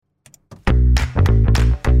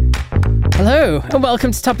Hello and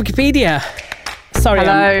welcome to Topicopedia. Sorry,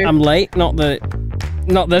 I'm late. Not that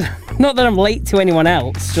I'm late to anyone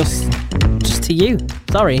else. Just to you.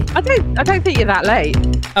 Sorry. I don't think you're that late.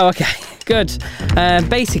 Oh, okay. Good.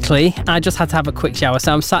 Basically, I just had to have a quick shower,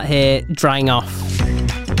 so I'm sat here drying off. There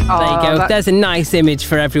you go. There's a nice image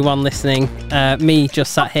for everyone listening. Me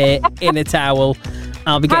just sat here in a towel.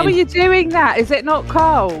 How are you doing that? Is it not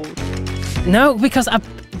cold? No, because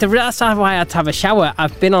that's why I had to have a shower.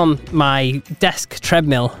 I've been on my desk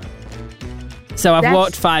treadmill. So I've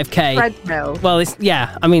walked 5k. Treadmill? Well, it's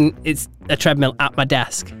a treadmill at my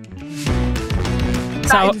desk.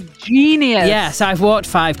 That is genius. Yeah, so I've walked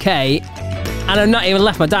 5k and I've not even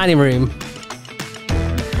left my dining room.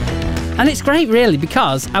 And it's great, really,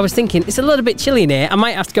 because I was thinking, it's a little bit chilly in here. I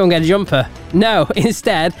might have to go and get a jumper. No,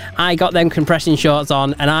 instead, I got them compression shorts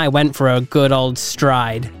on and I went for a good old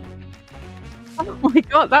stride. Oh my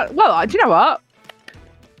God. Do you know what?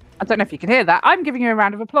 I don't know if you can hear that. I'm giving you a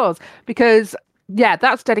round of applause because, yeah,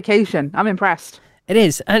 that's dedication. I'm impressed. It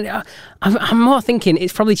is. And I'm more thinking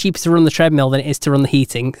it's probably cheaper to run the treadmill than it is to run the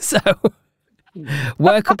heating. So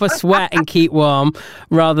work up a sweat and keep warm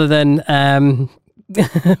rather than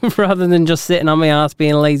just sitting on my ass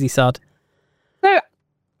being a lazy sod. So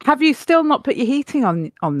have you still not put your heating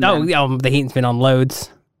on No, the heating's been on loads.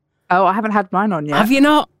 Oh, I haven't had mine on yet. Have you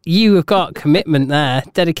not? You have got commitment there,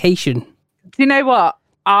 dedication. Do you know what?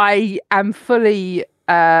 I am fully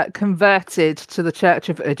converted to the Church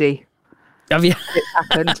of Uddy. Have you? It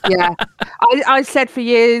happened, yeah. I said for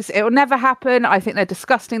years, it will never happen. I think they're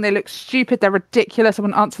disgusting. They look stupid. They're ridiculous. I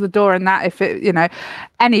wouldn't answer the door in that if it,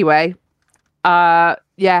 Anyway,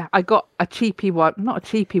 yeah, I got a cheapy one. Not a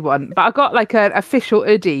cheapy one, but I got like an official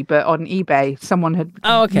Uddy, but on eBay. Someone had...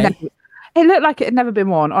 Oh, okay. It looked like it had never been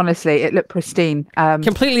worn, honestly. It looked pristine.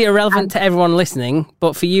 Completely irrelevant to everyone listening,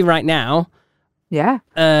 but for you right now... Yeah.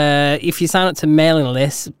 If you sign up to mailing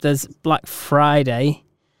lists, there's Black Friday.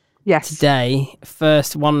 Yes. Today,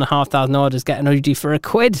 first 1,500 orders get an Uddy for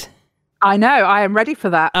 £1. I know. I am ready for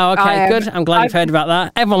that. Oh, okay, good. I'm glad you've heard about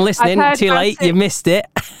that. Everyone listening, too late. You missed it.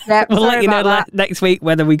 Yep, we'll let you know next week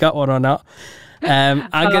whether we got one or not.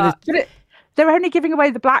 They're only giving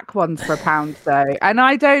away the black ones for £1 though, and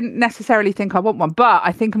I don't necessarily think I want one, but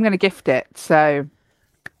I think I'm going to gift it. So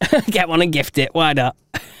get one and gift it. Why not?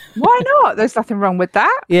 Why not? There's nothing wrong with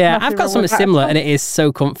that. Yeah, I've got something similar, and it is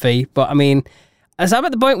so comfy. But I mean, as I'm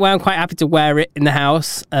at the point where I'm quite happy to wear it in the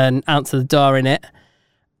house and answer the door in it,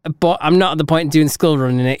 but I'm not at the point of doing school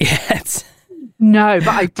run in it yet. No, but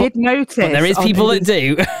I did notice. But there is people that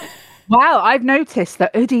do. Well, I've noticed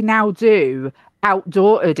that Uddy now do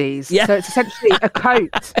outdoor Uddies. Yeah. So it's essentially a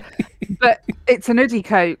coat, but it's an Uddy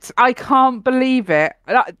coat. I can't believe it.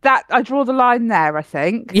 That I draw the line there, I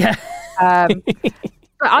think. Yeah.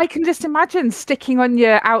 But I can just imagine sticking on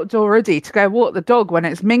your outdoor Uddy to go walk the dog when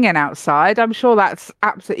it's minging outside. I'm sure that's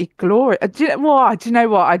absolutely glorious. Do you know what?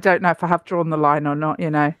 I don't know if I have drawn the line or not,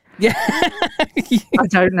 Yeah. I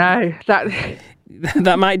don't know.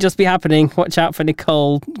 That might just be happening. Watch out for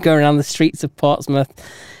Nicole going around the streets of Portsmouth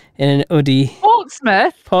in an Uddy.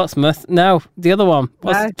 Portsmouth? No, the other one.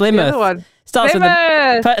 What's Plymouth? The other one. Starts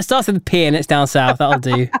with a P and it's down south. That'll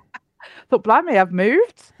do. Thought, blimey, I've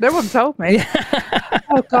moved. No one told me.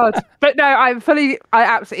 Oh God! But no, I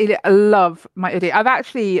absolutely love my Uddy.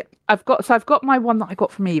 I've got my one that I got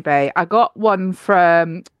from eBay. I got one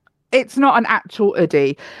from. It's not an actual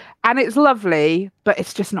Uddy, and it's lovely, but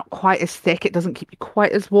it's just not quite as thick. It doesn't keep you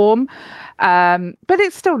quite as warm, but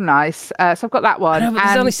it's still nice. So I've got that one. No, but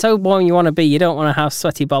it's only so warm you want to be. You don't want to have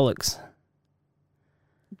sweaty bollocks.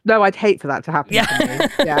 No, I'd hate for that to happen to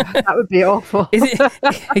me. Yeah, that would be awful. Is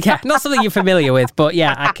it? Yeah, not something you're familiar with, but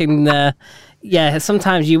yeah, I can.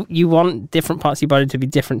 Sometimes you want different parts of your body to be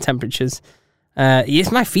different temperatures.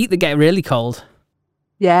 It's my feet that get really cold.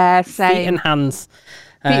 Yeah, same. Feet and hands.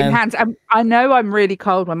 Feet and hands. I know I'm really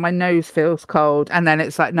cold when my nose feels cold, and then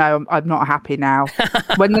it's like, no, I'm not happy now.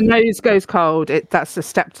 When the nose goes cold, that's a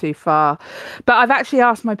step too far. But I've actually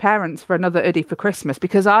asked my parents for another Uddy for Christmas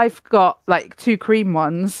because I've got like 2 cream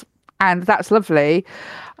ones, and that's lovely.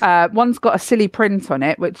 One's got a silly print on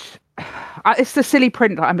it, which it's the silly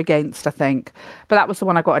print that I'm against, I think. But that was the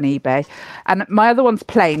one I got on eBay. And my other one's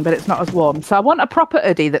plain, but it's not as warm. So I want a proper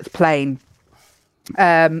Uddy that's plain.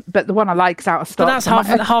 But the one I like is out of stock. But that's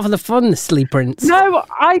half of the fun, the silly prints. No,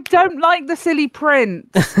 I don't like the silly print.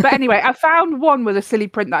 But anyway, I found one with a silly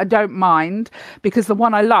print that I don't mind because the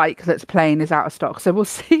one I like that's plain is out of stock. So we'll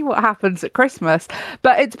see what happens at Christmas.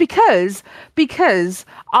 But it's because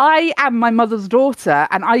I am my mother's daughter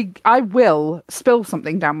and I will spill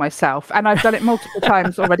something down myself. And I've done it multiple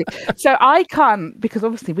times already. So I can't, because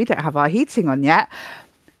obviously we don't have our heating on yet.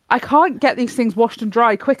 I can't get these things washed and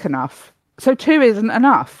dry quick enough. So 2 isn't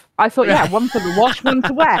enough. I thought, one for the wash, one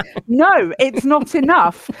to wear. No, it's not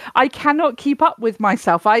enough. I cannot keep up with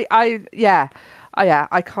myself. I can't.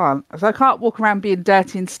 So I can't walk around being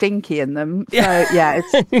dirty and stinky in them. So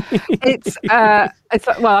it's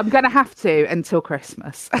well, I'm going to have to until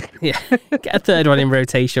Christmas. Yeah, get a third one in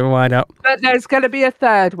rotation. Why not? But there's going to be a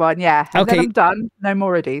third one. Yeah. And then I'm done. No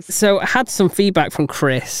more of these. So I had some feedback from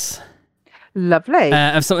Chris. Lovely.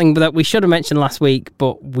 Of something that we should have mentioned last week,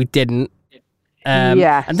 but we didn't.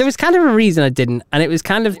 Yes. And there was kind of a reason I didn't, and it was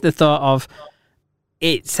kind of the thought of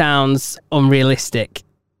it sounds unrealistic,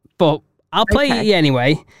 but I'll play it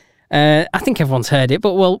anyway. I think everyone's heard it,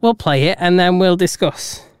 but we'll play it and then we'll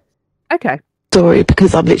discuss. Okay. Story,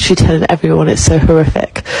 because I'm literally telling everyone it's so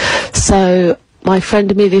horrific. So my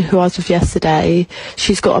friend Amelia, who I was with yesterday,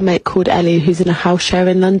 she's got a mate called Ellie who's in a house share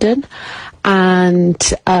in London, and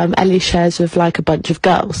Ellie shares with like a bunch of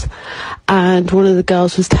girls, and one of the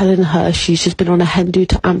girls was telling her she's just been on a hen do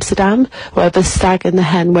to Amsterdam where the stag and the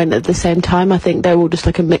hen went at the same time. I think they're all just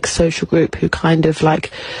like a mixed social group who kind of like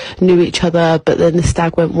knew each other, but then the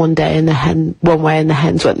stag went one day and the hen one way and the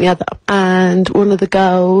hens went the other. And one of the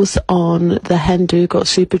girls on the hen do got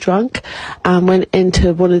super drunk and went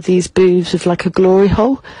into one of these booths with like a glory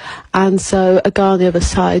hole, and so a guy on the other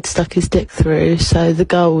side stuck his dick through, so the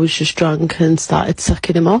girl was just drunk and started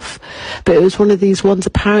sucking him off. But it was one of these ones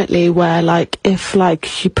apparently where like if like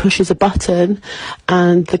she pushes a button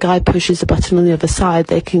and the guy pushes a button on the other side,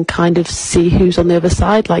 they can kind of see who's on the other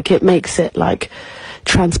side. Like it makes it like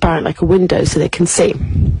transparent, like a window, so they can see.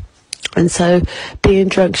 And so being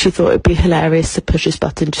drunk, she thought it'd be hilarious to push this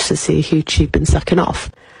button just to see who she'd been sucking off.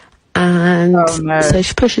 And so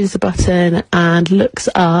she pushes the button and looks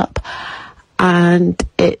up, and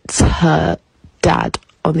it's her dad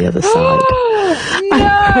on the other side. And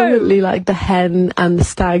apparently like the hen and the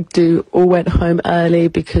stag do all went home early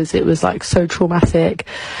because it was like so traumatic,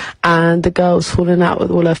 and the girl's falling out with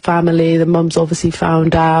all her family. The mum's obviously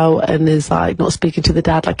found out and is like not speaking to the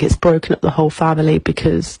dad. Like it's broken up the whole family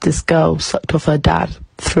because this girl sucked off her dad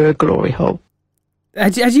through a glory hole.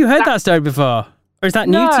 Had you heard that story before? Or is that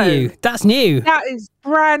new to you? That's new. That is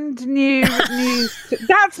brand new news.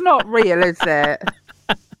 That's not real, is it?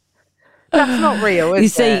 That's not real, is it? You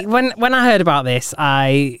see, when I heard about this,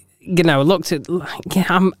 I looked at.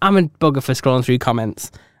 I'm a bugger for scrolling through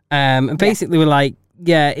comments. And basically, we're like,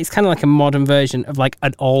 it's kind of like a modern version of like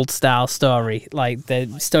an old style story. Like the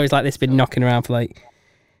stories like this have been knocking around for like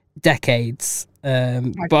decades,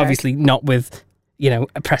 but obviously not with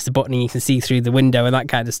press the button and you can see through the window and that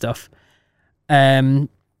kind of stuff. But I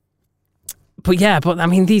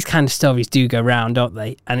mean, these kind of stories do go round, don't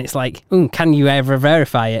they? And it's like, can you ever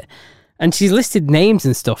verify it? And she's listed names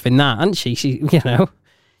and stuff in that, hasn't she? She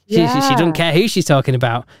doesn't care who she's talking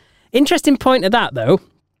about. Interesting point of that, though,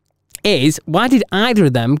 is why did either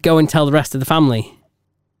of them go and tell the rest of the family?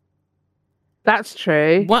 That's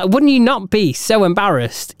true. Why, wouldn't you not be so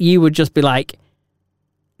embarrassed? You would just be like,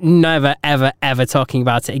 never, ever, ever talking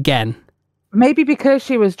about it again. Maybe because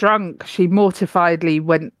she was drunk, she mortifiedly,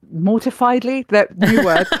 that new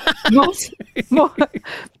word,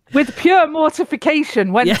 with pure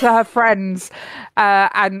mortification, went to her friends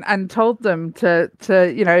and told them to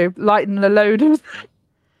lighten the load of...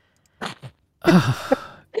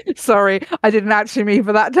 Sorry, I didn't actually mean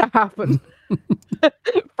for that to happen.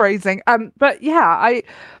 Phrasing. But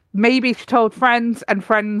maybe she told friends and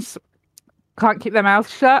friends can't keep their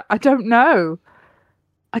mouths shut. I don't know.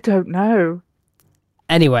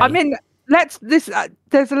 Anyway, I mean, there's a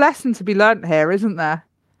lesson to be learnt here, isn't there?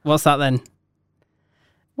 What's that then?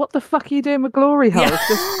 What the fuck are you doing with glory holes?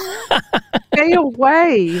 Just stay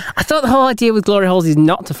away. I thought the whole idea with glory holes is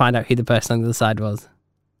not to find out who the person on the other side was.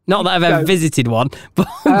 Not that I've ever visited one, but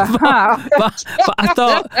I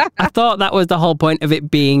thought that was the whole point of it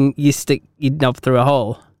being you stick your knob through a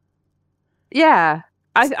hole. Yeah.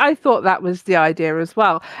 I thought that was the idea as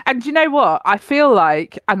well. And you know what? I feel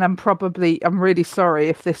like, and I'm really sorry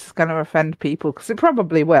if this is going to offend people, because it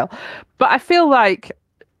probably will, but I feel like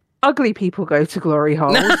ugly people go to glory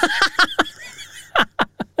holes.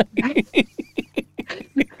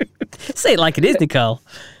 Say it like it is, Nicole.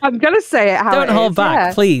 I'm going to say it how Don't hold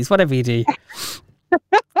back, please, whatever you do.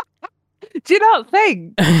 Do you not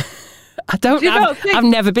think? I've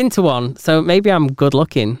never been to one, so maybe I'm good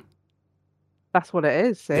looking. That's what it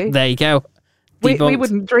is, see? There you go. We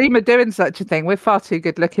wouldn't dream of doing such a thing. We're far too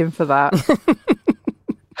good looking for that.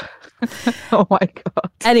 Oh my God.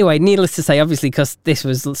 Anyway, needless to say, obviously, because this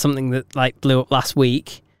was something that like blew up last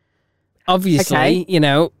week, obviously,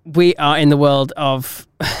 we are in the world of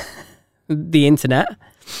the internet.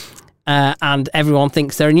 and everyone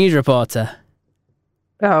thinks they're a news reporter.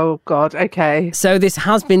 Oh, God. Okay. So this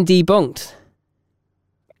has been debunked.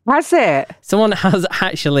 Has it? Someone has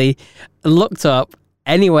actually looked up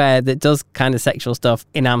anywhere that does kind of sexual stuff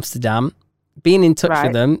in Amsterdam, been in touch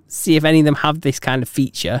with them, see if any of them have this kind of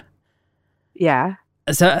feature. Yeah.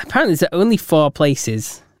 So apparently there's only 4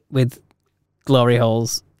 places with glory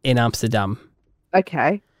holes in Amsterdam.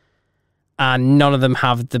 Okay. And none of them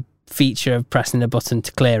have the feature of pressing a button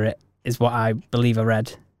to clear it, is what I believe I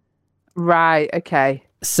read. Right, okay.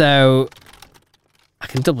 So I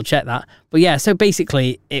can double check that. But yeah, so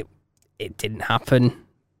basically it didn't happen.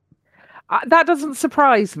 That doesn't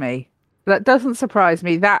surprise me. That doesn't surprise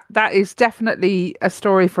me. That is definitely a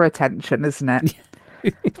story for attention, isn't it?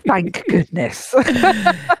 Thank goodness.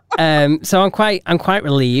 So I'm quite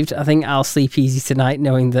relieved. I think I'll sleep easy tonight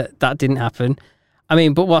knowing that didn't happen. I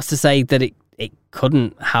mean, but what's to say that it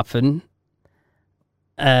couldn't happen?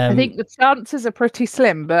 I think the chances are pretty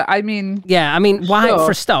slim, but I mean... Yeah, I mean, why, sure.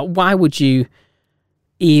 For a start, why would you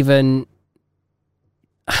even...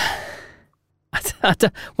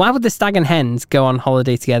 why would the stag and hens go on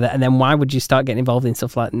holiday together, and then why would you start getting involved in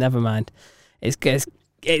stuff like... Never mind. It's going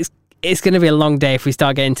to be a long day if we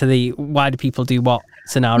start getting to the why do people do what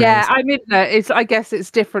scenarios. Yeah, I mean, I guess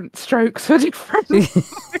it's different strokes for different...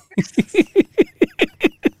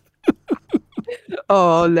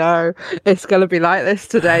 Oh no, it's going to be like this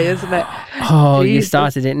today, isn't it? Oh, Jesus. You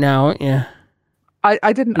started it now, aren't you?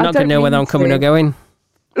 I didn't. I'm not going to know whether I'm coming or going.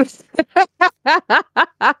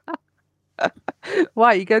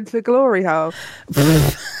 Why, are you going to the glory hole?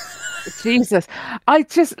 Jesus.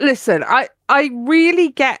 Listen, I really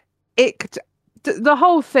get icked. The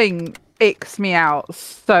whole thing icks me out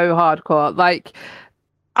so hardcore. Like,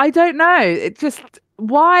 I don't know. It just,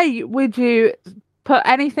 why would you put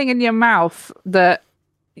anything in your mouth that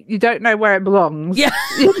you don't know where it belongs? Yeah.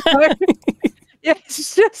 Yeah,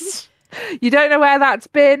 it's just, you don't know where that's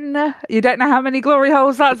been. You don't know how many glory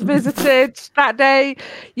holes that's visited that day.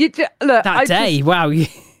 Wow.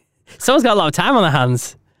 Someone's got a lot of time on their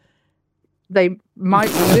hands. They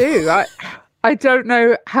might do. I don't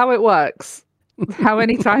know how it works. How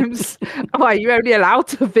many times? Why, are you only allowed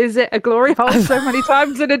to visit a glory hole so many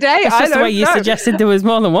times in a day? It's just the way you suggested there was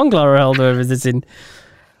more than one glory hole they were visiting.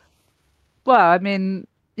 Well, I mean,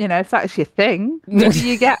 if that's your thing, maybe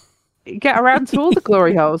you get around to all the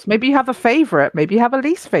glory holes. Maybe you have a favourite. Maybe you have a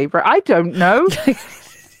least favourite. I don't know.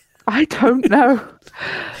 I don't know.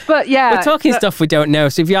 But yeah. We're talking stuff we don't know.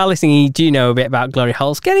 So if you are listening and you do know a bit about glory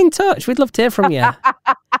holes, get in touch. We'd love to hear from you.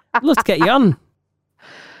 We'd love to get you on.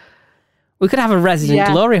 We could have a resident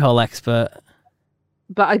glory hole expert.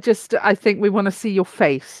 But I think we want to see your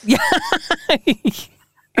face. Yeah.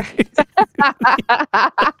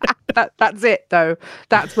 That's it, though.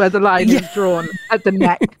 That's where the line is drawn, at the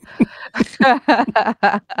neck.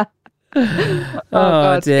 oh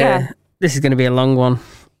God, dear. Yeah. This is going to be a long one.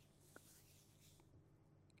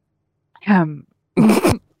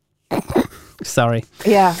 Sorry.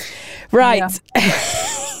 Yeah. Right. Yeah.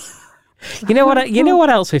 You know what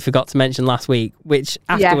else we forgot to mention last week, which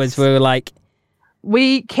afterwards we were like,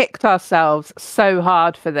 we kicked ourselves so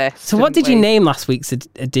hard for this. So what did you name last week's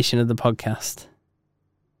edition of the podcast?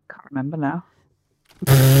 Can't remember now.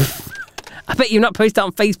 I bet you've not posted it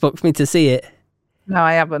on Facebook for me to see it. No,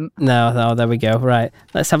 I haven't. No, there we go. Right.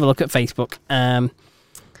 Let's have a look at Facebook. Why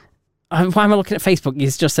am I looking at Facebook? You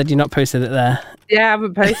just said you're not posted it there. Yeah, I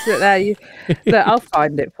haven't posted it there. Look, I'll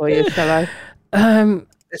find it for you, shall I?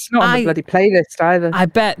 It's not on the bloody playlist either. I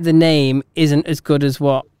bet the name isn't as good as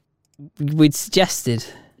what we'd suggested.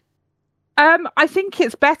 I think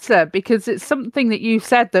it's better because it's something that you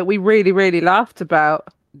said that we really, really laughed about.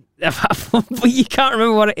 You can't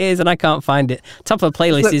remember what it is and I can't find it. Top of the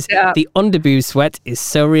playlist is The Underboob Sweat is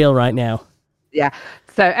So Real Right Now. Yeah.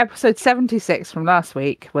 So episode 76 from last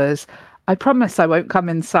week was I Promise I Won't Come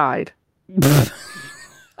Inside.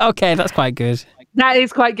 Okay, that's quite good. That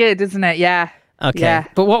is quite good, isn't it? Yeah. Okay. Yeah.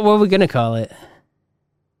 But what were we going to call it?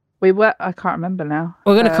 I can't remember now.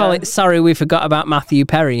 We're going to call it Sorry We Forgot About Matthew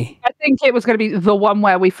Perry. I think it was going to be the one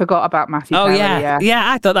where we forgot about Matthew Perry.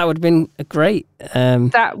 Yeah, I thought that would have been great.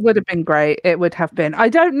 That would have been great. It would have been. I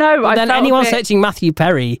don't know. But then anyone searching Matthew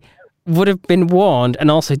Perry would have been warned and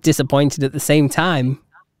also disappointed at the same time.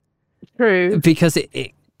 True. Because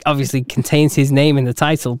it obviously contains his name in the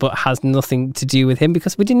title but has nothing to do with him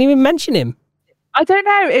because we didn't even mention him. I don't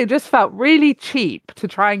know. It just felt really cheap to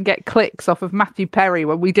try and get clicks off of Matthew Perry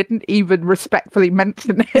when we didn't even respectfully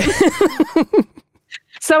mention it.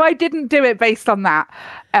 So I didn't do it based on that.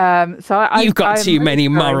 You've got too many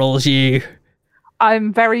morals, you.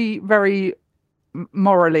 I'm very, very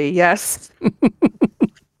morally, yes.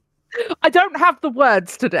 I don't have the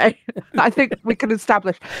words today. I think we can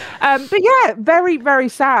establish. But yeah, very, very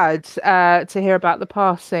sad to hear about the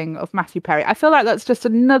passing of Matthew Perry. I feel like that's just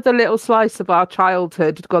another little slice of our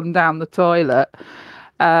childhood gone down the toilet.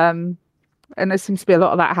 And there seems to be a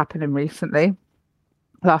lot of that happening recently,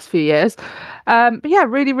 last few years. But yeah,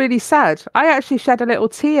 really, really sad. I actually shed a little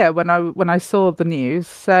tear when I saw the news.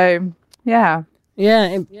 So yeah.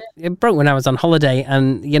 Yeah, it broke when I was on holiday,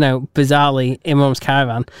 and bizarrely, in Mum's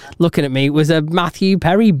caravan, looking at me was a Matthew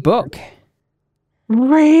Perry book.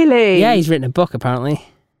 Really? Yeah, he's written a book apparently.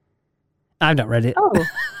 I've not read it. Oh.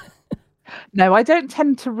 No, I don't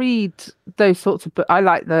tend to read those sorts of books. I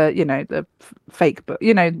like the fake book,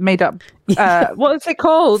 made up. What is it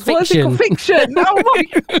called? Fiction. What is it called? Fiction. Oh my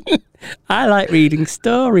God. I like reading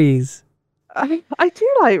stories. I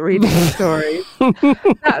do like reading stories.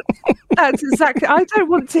 That's exactly. I don't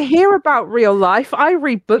want to hear about real life. I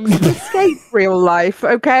read books to escape real life.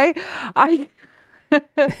 Okay,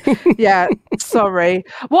 yeah. Sorry.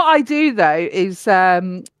 What I do though is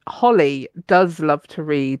Holly does love to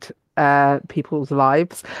read people's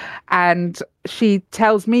lives, and she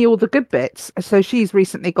tells me all the good bits. So she's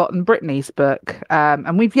recently gotten Brittany's book,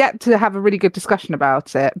 and we've yet to have a really good discussion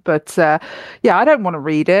about it. But yeah, I don't want to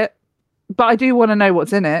read it. But I do want to know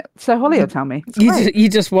what's in it. So Holly will tell me. You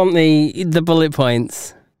just want the bullet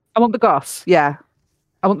points. I want the goss, yeah.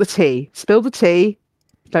 I want the tea. Spill the tea.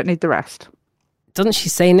 Don't need the rest. Doesn't she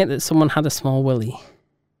say in it that someone had a small willy?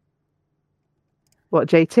 What,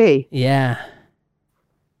 JT? Yeah.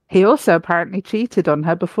 He also apparently cheated on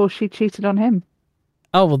her before she cheated on him.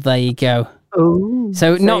 Oh, well, there you go. Ooh.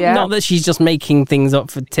 So not that she's just making things up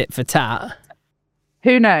for tit for tat.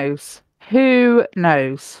 Who knows? Who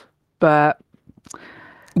knows? But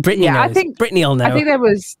Brittany knows. I think Brittany will know. I think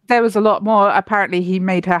there was a lot more. Apparently, he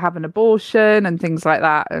made her have an abortion and things like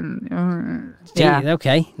that. And yeah,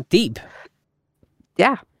 okay, deep.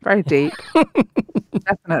 Yeah, very deep.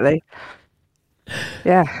 Definitely.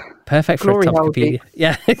 Yeah. Perfect for Glory a Topicopedia.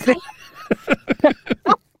 Yeah.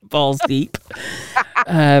 Balls deep.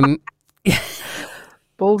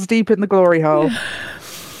 Balls deep in the glory hole.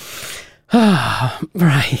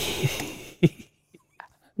 Right.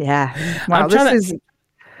 Yeah. Wow,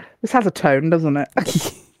 this has a tone, doesn't it?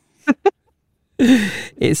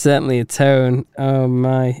 It's certainly a tone. Oh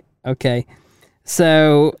my. Okay.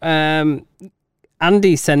 So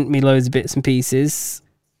Andy sent me loads of bits and pieces.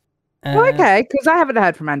 Okay, because I haven't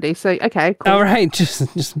heard from Andy. So okay, cool. All right,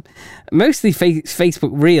 just mostly Facebook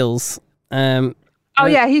Reels. Oh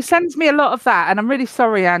yeah, he sends me a lot of that, and I'm really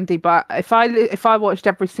sorry, Andy. But if I watched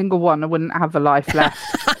every single one, I wouldn't have a life left.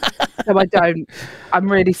 So I don't.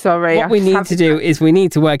 I'm really sorry. What we need to do is we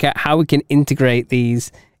need to work out how we can integrate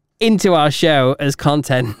these into our show as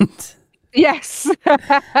content. Yes.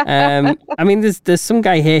 I mean, there's some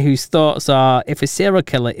guy here whose thoughts are if a serial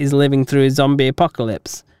killer is living through a zombie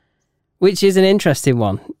apocalypse, which is an interesting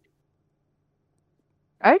one.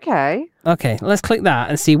 Okay, let's click that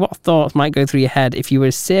and see what thoughts might go through your head if you were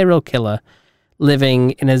a serial killer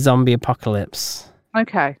living in a zombie apocalypse.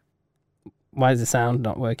 Okay. Why is the sound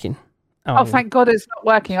not working? Oh, thank God it's not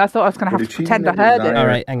working. I thought I was going to have to pretend I heard it. All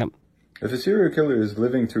right, hang on. If a serial killer is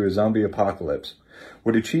living through a zombie apocalypse,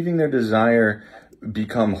 would achieving their desire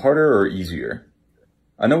become harder or easier?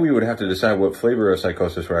 I know we would have to decide what flavor of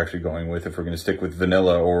psychosis we're actually going with, if we're going to stick with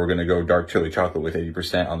vanilla or we're going to go dark chili chocolate with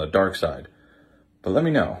 80% on the dark side. But let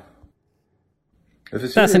me know.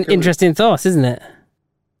 That's an interesting thought, isn't it?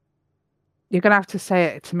 You're going to have to say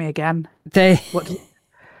it to me again.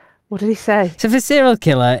 What did he say? So if a serial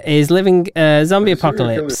killer is living a zombie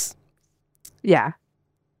apocalypse, yeah,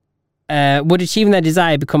 would achieving their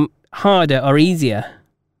desire become harder or easier?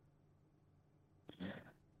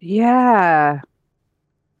 Yeah.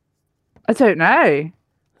 I don't know.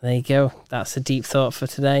 There you go. That's a deep thought for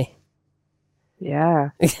today.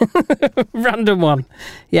 Yeah. Random one.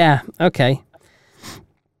 Yeah, okay.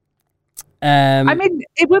 I mean,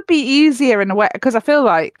 it would be easier in a way, because I feel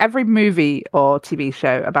like every movie or TV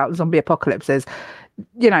show about zombie apocalypses,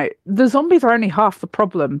 the zombies are only half the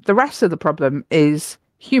problem. The rest of the problem is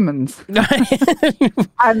humans.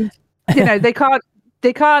 And, they can't,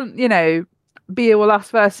 be all us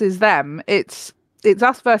versus them. It's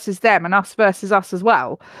us versus them and us versus us as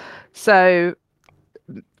well. So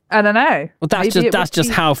I don't know. Well, that's just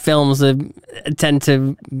how films tend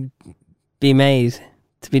to be made.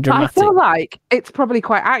 To be dramatic. I feel like it's probably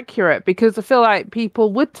quite accurate, because I feel like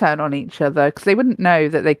people would turn on each other because they wouldn't know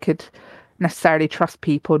that they could necessarily trust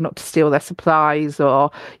people not to steal their supplies,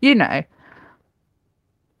 or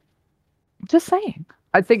just saying.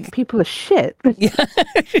 I think people are shit. Yeah.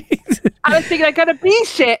 I don't think they're going to be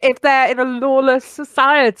shit if they're in a lawless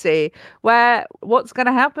society where what's going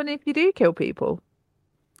to happen if you do kill people?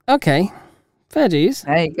 Okay, fair dues.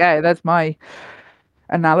 There you go. That's my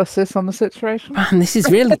analysis on the situation. Man, this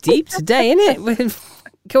is really deep today, isn't it? We're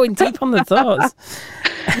going deep on the thoughts.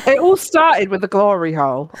 It all started with the glory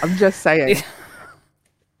hole. I'm just saying.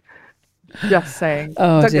 Just saying.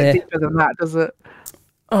 Oh, Don't dear. get deeper than that, does it?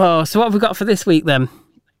 Oh, so what have we got for this week then?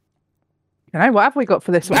 You know, what have we got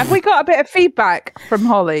for this one? Have we got a bit of feedback from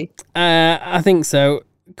Holly? I think so.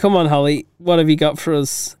 Come on, Holly. What have you got for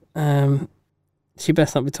us? She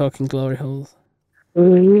best not be talking glory holes.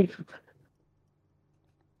 3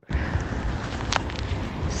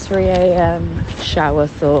 a.m. shower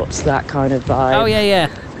thoughts, that kind of vibe. Oh, yeah.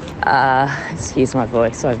 Excuse my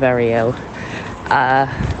voice, I'm very ill.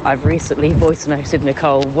 I've recently voice noted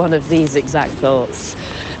Nicole one of these exact thoughts.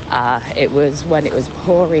 It was when it was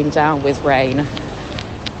pouring down with rain,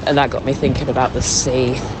 and that got me thinking about the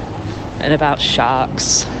sea and about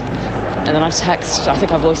sharks. And then I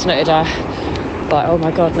think I voice noted her, like, oh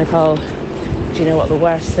my God, Nicole, do you know what the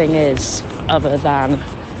worst thing is other than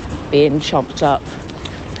being chomped up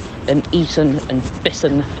and eaten and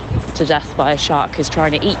bitten to death by a shark who's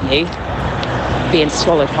trying to eat you, being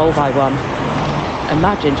swallowed whole by one?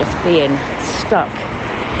 Imagine just being stuck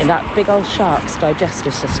in that big old shark's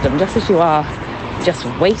digestive system, just as you are, just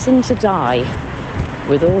waiting to die,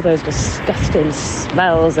 with all those disgusting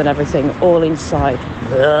smells and everything all inside.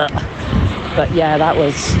 Ugh. But yeah, that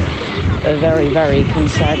was a very, very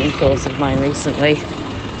concerning thought of mine recently.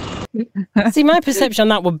 See, my perception on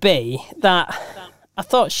that would be that I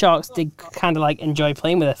thought sharks did kind of like enjoy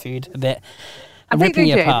playing with their food a bit and ripping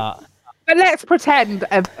you apart. But let's pretend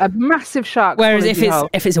a massive shark. Whereas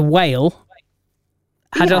if it's a whale,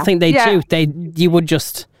 I don't think they do. You would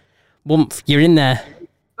just whoomph, you're in there.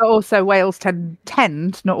 But also whales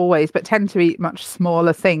tend, not always, but tend to eat much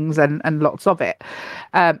smaller things and lots of it.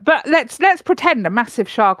 But let's pretend a massive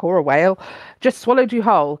shark or a whale just swallowed you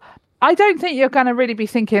whole. I don't think you're going to really be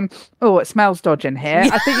thinking, oh, it smells dodgy in here.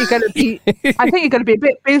 I think you're going to be a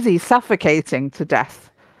bit busy suffocating to death.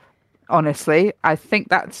 Honestly, I think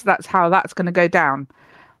that's how that's going to go down.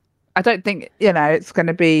 I don't think, it's going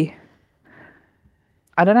to be,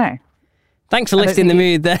 I don't know. Thanks for lifting the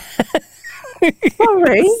mood there.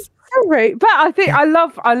 Sorry. But I think I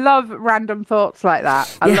love random thoughts like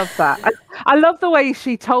that. I love that. I love the way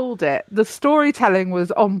she told it. The storytelling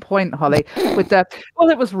was on point, Holly, with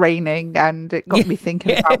it was raining and it got me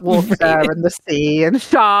thinking about water and the sea and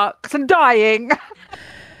sharks and dying.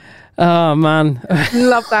 Oh man.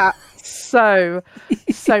 Love that so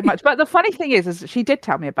much. But the funny thing is she did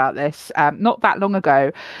tell me about this not that long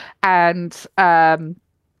ago, and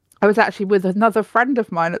I was actually with another friend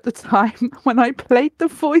of mine at the time when I played the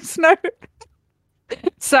voice note.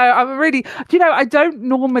 So I'm really, I don't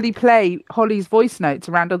normally play Holly's voice notes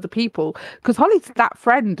around other people because Holly's that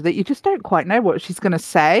friend that you just don't quite know what she's going to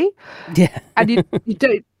say. Yeah. And you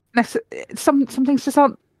don't necessarily, some things just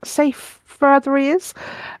aren't safe for other ears.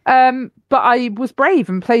 But I was brave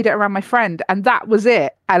and played it around my friend, and that was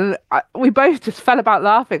it. And we both just fell about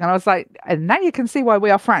laughing. And I was like, and now you can see why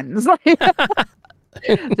we are friends.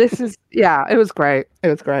 It was great.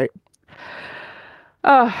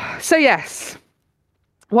 So yes,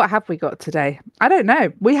 what have we got today? I don't know.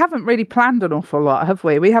 We haven't really planned an awful lot, have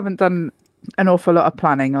we? We haven't done an awful lot of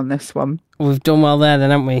planning on this one. We've done well there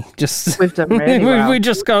then, haven't we? We've done really well. We've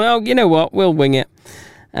just gone, oh, you know what? We'll wing it.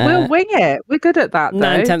 We'll wing it. We're good at that, though.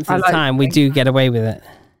 9/10 of the time, we do get away with it.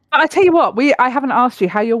 But I tell you what, I haven't asked you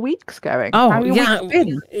how your week's going. Oh, how your week's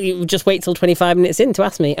been. You just wait till 25 minutes in to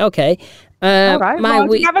ask me. Okay. All right. My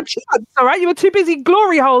week... You have a chance, all right? You were too busy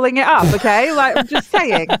glory holing it up, okay? Like, I'm just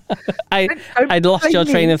saying. I'd lost your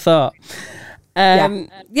train of thought.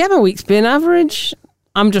 My week's been average.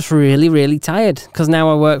 I'm just really, really tired because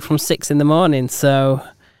now I work from 6 a.m, so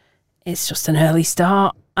it's just an early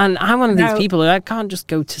start. And I'm one of these people who I can't just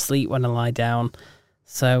go to sleep when I lie down.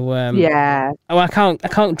 So I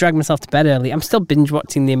can't drag myself to bed early. I'm still binge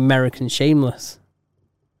watching the American Shameless.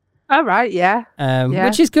 All right, yeah.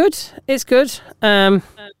 Which is good. It's good. I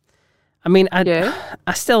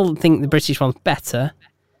still think the British one's better,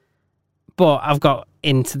 but I've got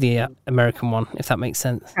into the American one, if that makes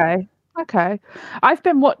sense. Okay. I've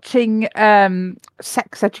been watching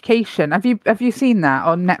Sex Education. Have you seen that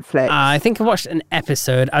on Netflix? I think I watched an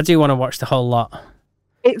episode. I do want to watch the whole lot.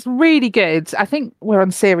 It's really good. I think we're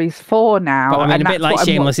on series 4 now. But a bit like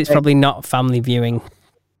Shameless, it's probably not family viewing.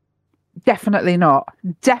 Definitely not.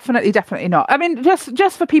 Definitely not. I mean,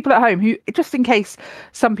 just for people at home who, just in case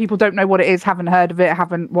some people don't know what it is, haven't heard of it,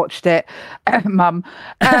 haven't watched it, mum.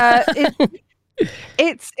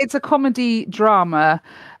 It's a comedy drama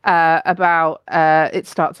about. It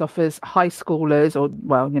starts off as high schoolers, or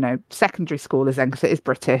well, secondary schoolers, then, because it is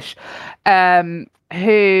British,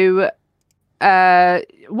 who.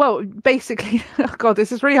 Well, basically, oh God,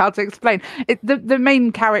 this is really hard to explain. The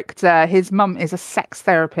main character, his mum is a sex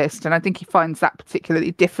therapist, and I think he finds that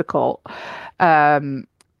particularly difficult. But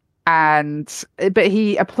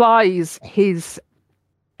he applies his,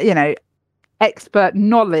 expert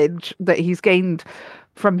knowledge that he's gained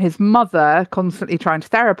from his mother, constantly trying to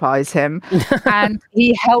therapize him, and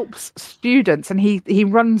he helps students, and he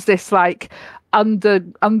runs this like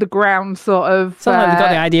underground sort of. Sounds like we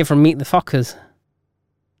got the idea from Meet the Fockers.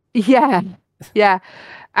 Yeah.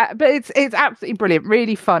 But it's absolutely brilliant,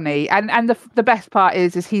 really funny, and the best part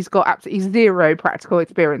is he's got absolutely zero practical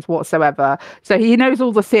experience whatsoever. So he knows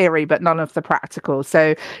all the theory, but none of the practical.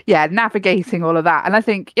 So yeah, navigating all of that, and I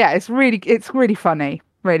think it's really funny,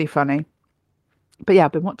 really funny. But yeah,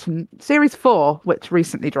 I've been watching series 4, which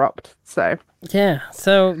recently dropped. So yeah,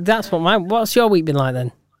 so that's what's your week been like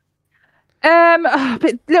then? A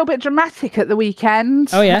little bit dramatic at the weekend.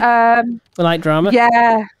 Oh yeah, we like drama.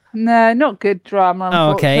 Yeah, no, not good drama.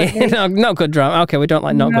 Oh okay, no, not good drama. Okay, we don't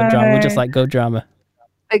like good drama. We just like good drama.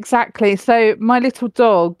 Exactly. So my little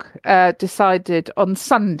dog decided on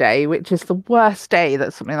Sunday, which is the worst day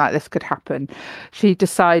that something like this could happen. She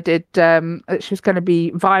decided that she was going to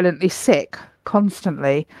be violently sick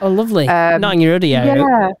constantly. Oh, lovely. Not in your hoodie area.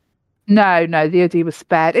 Yeah. No, the hoodie was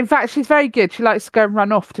spared. In fact, she's very good. She likes to go and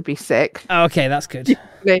run off to be sick. Oh, okay, that's good.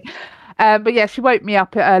 But yeah, she woke me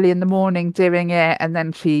up early in the morning doing it, and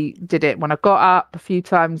then she did it when I got up a few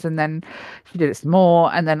times, and then she did it some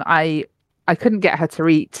more, and then I couldn't get her to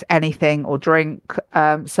eat anything or drink,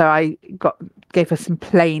 so I gave her some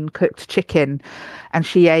plain cooked chicken, and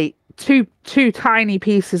she ate two tiny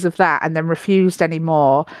pieces of that, and then refused any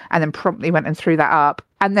more, and then promptly went and threw that up,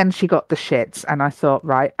 and then she got the shits, and I thought,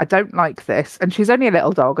 right, I don't like this, and she's only a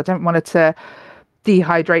little dog, I don't want her to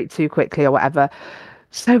dehydrate too quickly or whatever,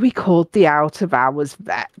 so we called the out of hours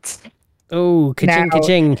vet. Oh,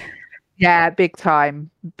 ka-ching. Yeah, big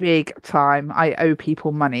time. I owe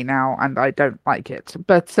people money now, and I don't like it.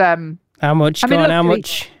 But how much? How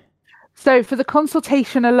much? So for the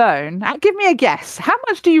consultation alone, give me a guess. How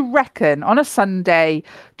much do you reckon on a Sunday?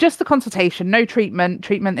 Just the consultation, no treatment.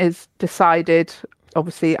 Treatment is decided,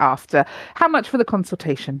 obviously, after. How much for the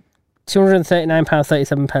consultation?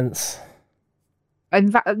 £239.37.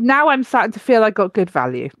 And now I'm starting to feel I got good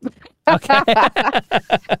value. Okay.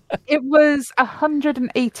 It was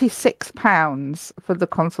 £186 for the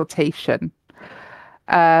consultation.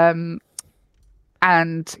 And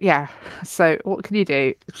yeah, so what can you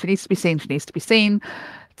do? She needs to be seen.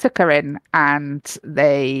 Took her in, and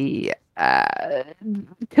they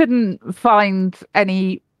couldn't find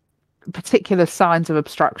any particular signs of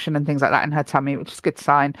obstruction and things like that in her tummy, which is a good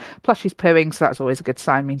sign. Plus she's pooing, so that's always a good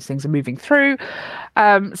sign, means things are moving through.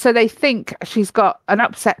 So they think she's got an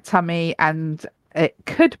upset tummy, and it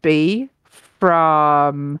could be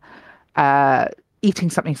from eating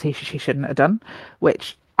something she shouldn't have done,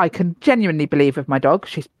 which I can genuinely believe with my dog.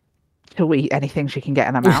 She'll eat anything she can get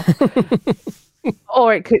in her mouth.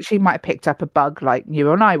 Or she might have picked up a bug like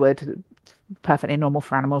you and I would. Perfectly normal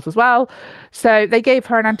for animals as well. So they gave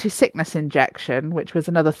her an anti-sickness injection, which was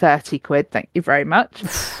another 30 quid. Thank you very much.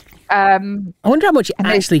 I wonder how much it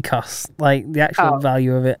actually costs, like the actual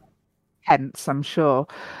value of it. Hence, I'm sure.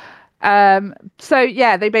 So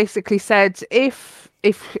yeah, they basically said if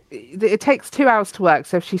it takes 2 hours to work,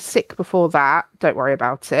 so if she's sick before that, don't worry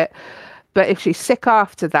about it. But if she's sick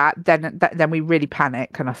after that, then we really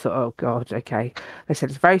panic. And I thought, oh God, okay. They said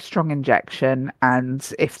it's a very strong injection,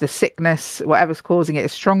 and if the sickness, whatever's causing it,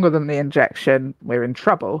 is stronger than the injection, we're in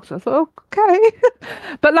trouble. So I thought, okay.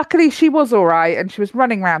 But luckily she was all right, and she was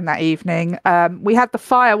running around that evening. We had the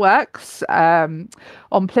fireworks on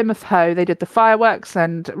Plymouth Hoe. They did the fireworks,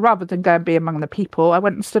 and rather than go and be among the people, I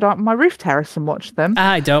went and stood up on my roof terrace and watched them.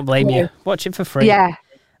 I don't blame you. Watch it for free. Yeah.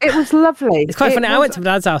 It was lovely. It's quite funny. I went to my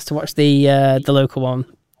dad's house to watch the local one.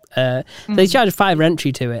 They charged £5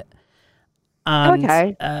 entry to it. And,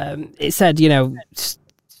 it said,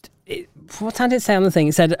 what time did it say on the thing?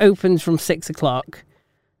 It said it opens from 6 o'clock.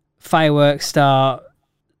 Fireworks start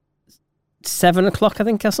 7 o'clock, I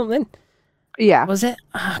think, or something. Yeah. Was it?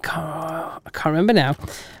 I can't remember now.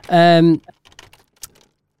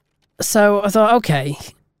 So I thought, okay.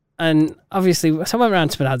 And obviously, so I went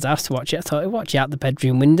round to my dad's house to watch it. I thought I'd watch it out the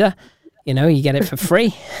bedroom window. You know, you get it for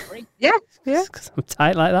free. Yeah, yeah. Because I'm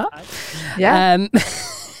tight like that. Yeah.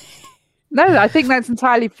 No, I think that's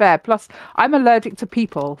entirely fair. Plus, I'm allergic to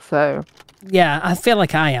people, so... Yeah, I feel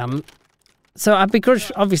like I am. So I'd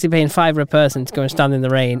begrudge, obviously, paying £5 a person to go and stand in the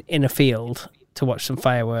rain in a field to watch some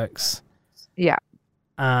fireworks. Yeah.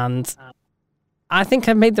 And I think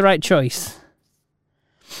I made the right choice.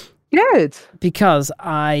 Good. Because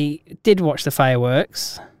I did watch the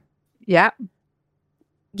fireworks. Yeah.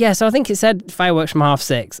 Yeah, so I think it said fireworks from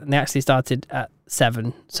 6:30, and they actually started at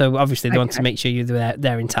 7. So obviously they wanted to make sure you were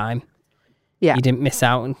there in time. Yeah. You didn't miss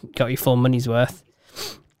out and got your full money's worth.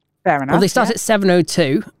 Fair enough. Well, they start at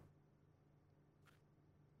 7:02.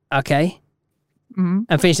 Okay. Mm-hmm.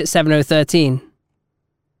 And finished at 7:13.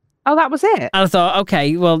 Oh, that was it? And I thought,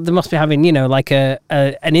 okay, well, they must be having, you know, like an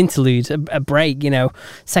interlude, a break, you know,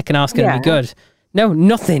 second half's going to be good. No,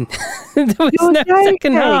 nothing. There was no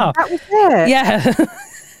second half. That was it? Yeah.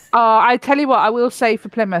 I tell you what, I will say for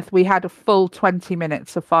Plymouth, we had a full 20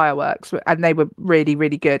 minutes of fireworks and they were really,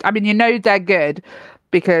 really good. I mean, you know they're good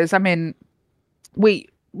because, I mean, we're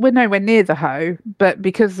nowhere near the Hoe, but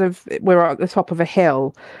because we're at the top of a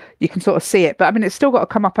hill, you can sort of see it. But I mean, it's still got to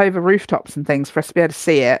come up over rooftops and things for us to be able to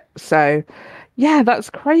see it. So, yeah, that's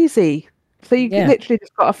crazy. So you literally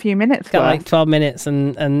just got a few minutes. Got like 12 minutes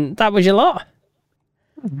and that was your lot.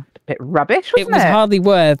 A bit rubbish, wasn't it? It was hardly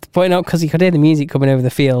worth pointing out because you could hear the music coming over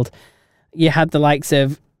the field. You had the likes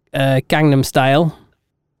of Gangnam Style.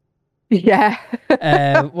 Yeah.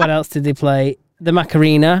 What else did they play? The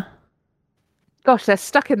Macarena. Gosh, they're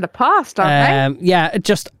stuck in the past, aren't they? Yeah,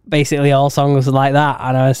 just basically all songs like that.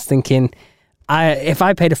 And I was thinking, if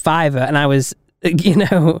I paid £5 and I was, you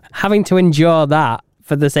know, having to endure that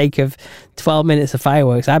for the sake of 12 minutes of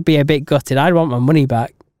fireworks, I'd be a bit gutted. I'd want my money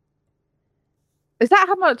back. Is that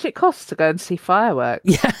how much it costs to go and see fireworks?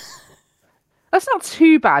 Yeah. That's not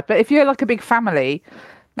too bad, but if you're like a big family,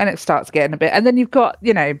 then it starts getting a bit... And then you've got,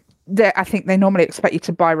 you know, I think they normally expect you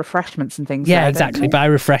to buy refreshments and things. Yeah, exactly. Buy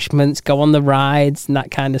refreshments, go on the rides and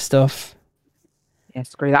that kind of stuff. Yeah,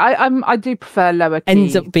 screw that. I do prefer lower key.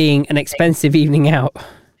 Ends up being an expensive evening out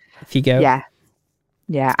if you go. Yeah.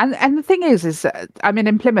 Yeah, and the thing is I mean,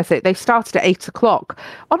 in Plymouth, they started at 8:00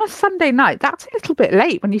 on a Sunday night. That's a little bit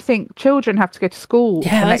late when you think children have to go to school.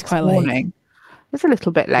 Yeah, that's quite morning. Late. It's a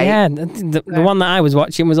little bit late. Yeah, the one that I was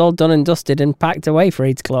watching was all done and dusted and packed away for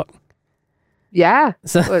 8:00. Yeah,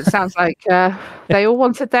 well, it sounds like they all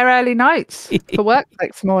wanted their early nights for work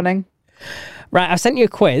next morning. Right, I've sent you a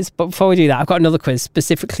quiz, but before we do that, I've got another quiz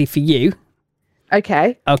specifically for you.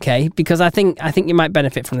 Okay. Okay, because I think you might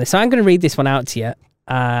benefit from this. So I'm going to read this one out to you.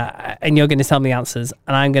 And you're going to tell me the answers,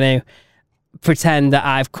 and I'm going to pretend that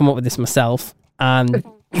I've come up with this myself, and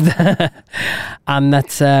and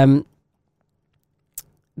that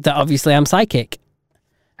obviously I'm psychic.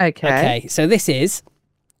 Okay. So this is: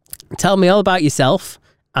 tell me all about yourself,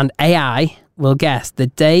 and AI will guess the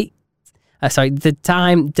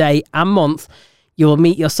time, day, and month you will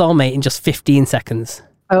meet your soulmate in just 15 seconds.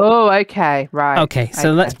 Oh, okay, right. Okay,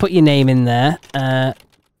 so let's put your name in there.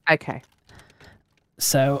 Okay.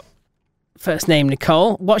 So, first name,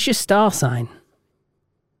 Nicole. What's your star sign?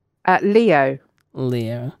 Leo.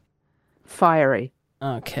 Leo. Fiery.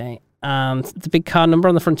 Okay. And the big card number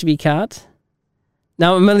on the front of your card?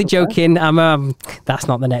 No, I'm only joking. That's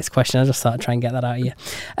not the next question. I just thought I'd try and get that out of you.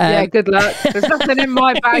 Yeah, good luck. There's nothing in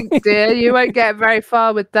my bank, dear. You won't get very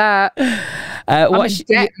far with that. I'm in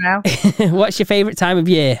debt now. What's your favourite time of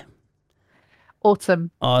year? Autumn.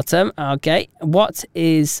 Autumn. Okay. What's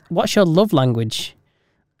your love language?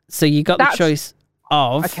 So you got the choice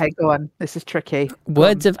of... Okay, go on. This is tricky.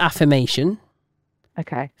 Words of affirmation.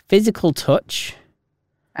 Okay. Physical touch.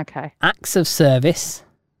 Okay. Acts of service.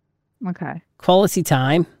 Okay. Quality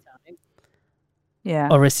time. Yeah.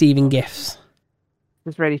 Or receiving gifts.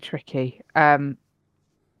 It's really tricky. I'm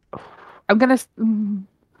gonna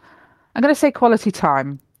say quality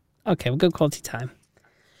time. Okay, we'll go quality time.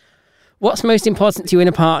 What's most important to you in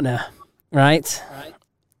a partner? Right.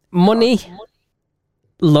 Money.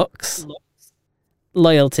 Looks,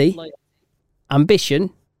 loyalty,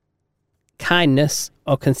 ambition, kindness,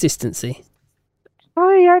 or consistency?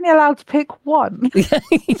 Oh, you're only allowed to pick one.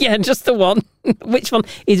 Yeah, just the one. Which one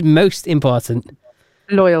is most important?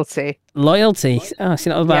 Loyalty. Loyalty. Oh,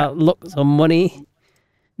 so not about looks or money?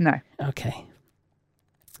 No. Okay.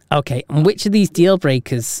 And which of these deal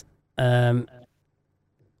breakers?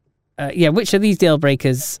 Which of these deal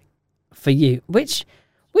breakers for you?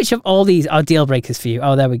 Which of all these are deal breakers for you?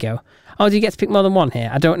 Oh, there we go. Oh, do you get to pick more than one here?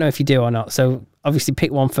 I don't know if you do or not. So obviously pick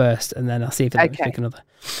one first and then I'll see if I pick another.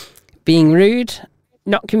 Being rude,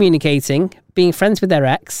 not communicating, being friends with their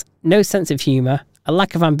ex, no sense of humour, a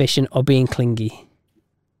lack of ambition, or being clingy?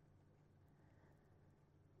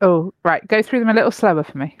 Oh, right. Go through them a little slower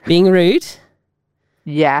for me. Being rude,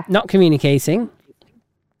 Yeah. not communicating,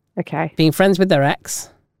 Okay. being friends with their ex,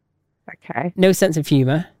 Okay. no sense of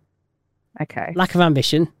humour, Okay. lack of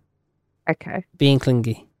ambition, Okay. being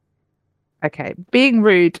clingy. Okay. Being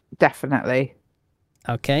rude, definitely.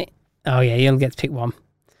 Okay. Oh, yeah, you only get to pick one.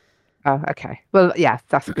 Oh, okay. Well, yeah,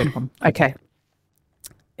 that's a good one. Okay.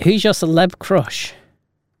 Who's your celeb crush?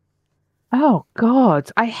 Oh God,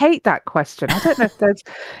 I hate that question. I don't know if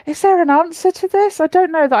is there an answer to this? I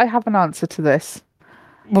don't know that I have an answer to this.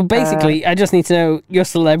 Well, basically, I just need to know your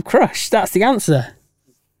celeb crush. That's the answer.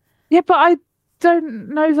 Yeah, but I don't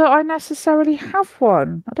know that I necessarily have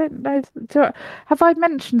one. I don't know. Have I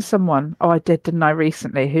mentioned someone? Oh, I did, didn't I,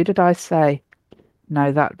 recently? Who did I say?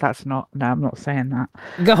 No, that's not. No, I'm not saying that.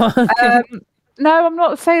 Go on. No, I'm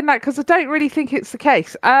not saying that because I don't really think it's the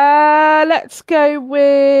case. Let's go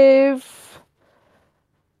with.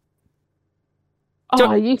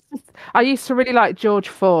 Oh, I used to really like George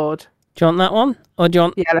Ford. Do you want that one? Or do you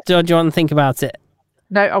want, Yeah. do you want to think about it?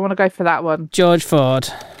 No, I want to go for that one. George Ford.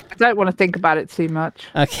 I don't want to think about it too much.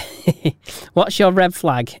 Okay. What's your red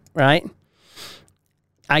flag, right?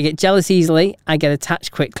 I get jealous easily. I get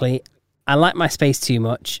attached quickly. I like my space too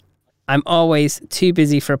much. I'm always too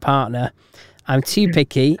busy for a partner. I'm too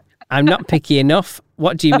picky. I'm not picky enough.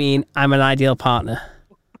 What do you mean I'm an ideal partner?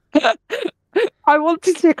 I want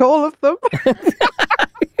to tick all of them.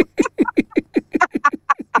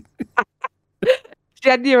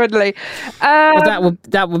 Genuinely. Well,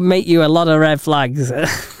 that would make you a lot of red flags.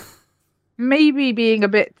 Maybe being a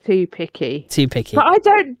bit too picky. Too picky. But I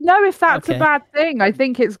don't know if that's Okay. a bad thing. I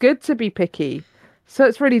think it's good to be picky. So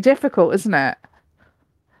it's really difficult, isn't it?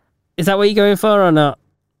 Is that what you're going for or not?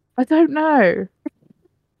 I don't know.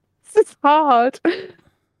 It's hard.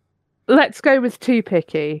 Let's go with too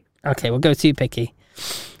picky. Okay, we'll go too picky.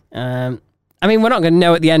 I mean, we're not going to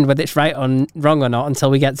know at the end whether it's right or wrong or not until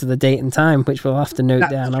we get to the date and time, which we'll have to note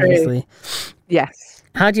That's down, true. obviously. Yes.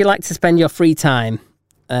 How do you like to spend your free time?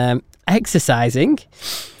 Exercising.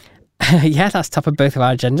 Yeah, that's top of both of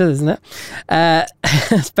our agendas, isn't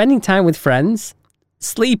it? Spending time with friends,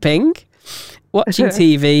 sleeping, watching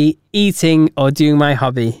TV, eating, or doing my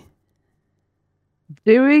hobby.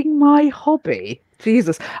 Doing my hobby.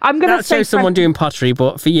 Jesus. I'm going to That say shows someone doing pottery,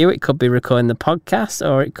 but for you, it could be recording the podcast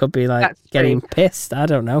or it could be like That's getting true. pissed. I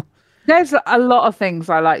don't know. There's a lot of things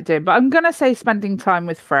I like doing, but I'm going to say spending time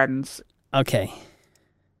with friends. Okay.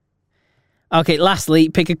 Okay, lastly,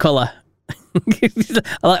 pick a colour.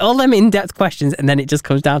 I like all them in-depth questions, and then it just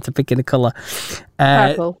comes down to picking a colour.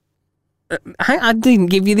 Purple. I didn't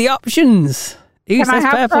give you the options. Who Can I says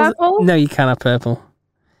have purple? No, you can't have purple.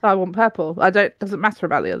 I want purple. Doesn't matter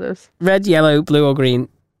about the others. Red, yellow, blue, or green?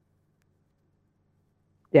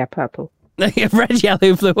 Yeah, purple. Red,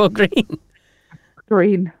 yellow, blue, or green?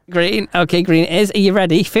 Green. Green. Okay, green it is. Are you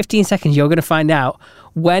ready? 15 seconds. You're going to find out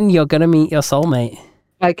when you're going to meet your soulmate.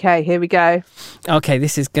 Okay, here we go. Okay,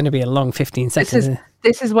 this is going to be a long 15 seconds.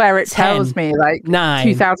 This is where it 10, tells me, like, 9,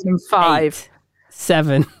 2005. 8,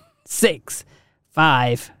 7, 6,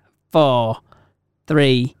 5, 4,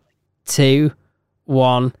 3, 2,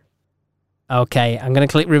 1. Okay, I'm going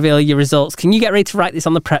to click reveal your results. Can you get ready to write this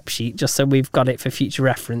on the prep sheet just so we've got it for future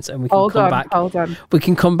reference and we can come back. Hold on. We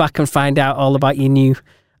can come back and find out all about your new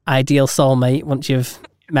ideal soulmate once you've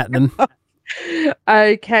met them.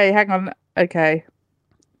 Okay, hang on. Okay.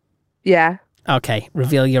 Yeah. Okay,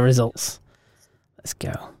 reveal your results. Let's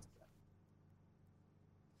go.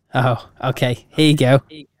 Oh, okay. Here you go.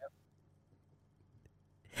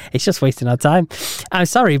 It's just wasting our time. I'm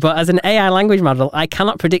sorry, but as an AI language model, I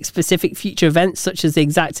cannot predict specific future events such as the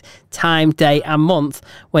exact time, day, and month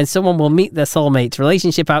when someone will meet their soulmate.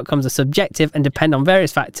 Relationship outcomes are subjective and depend on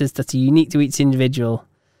various factors that are unique to each individual.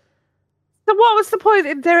 So what was the point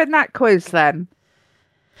in doing that quiz then?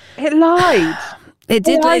 It lied. It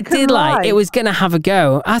did lie. It was going to have a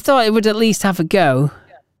go. I thought it would at least have a go.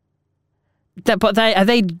 But are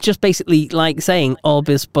they just basically like saying all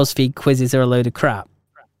BuzzFeed quizzes are a load of crap?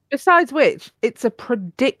 Besides which, it's a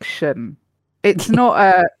prediction. It's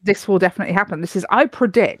not this will definitely happen. This is I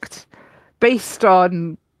predict based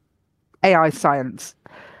on AI science.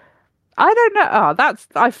 I don't know.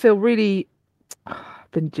 I feel really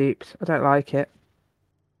been duped. I don't like it.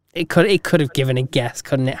 It could have given a guess,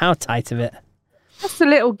 couldn't it? How tight of it? Just a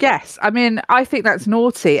little guess. I mean, I think that's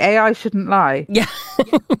naughty. AI shouldn't lie. Yeah.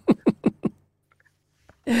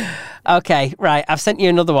 Okay, right. I've sent you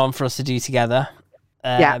another one for us to do together.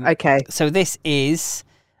 Yeah, okay. So this is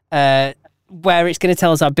where it's going to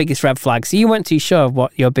tell us our biggest red flag. So you weren't too sure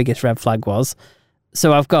what your biggest red flag was.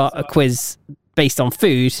 So I've got a quiz based on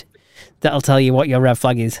food, that'll tell you what your red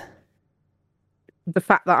flag is. The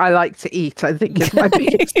fact that I like to eat, I think, is my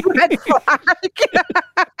biggest red flag.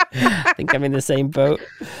 I think I'm in the same boat.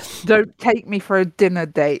 Don't take me for a dinner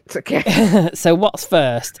date, okay? So what's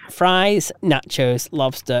first? Fries, nachos,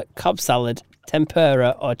 lobster, Cobb salad,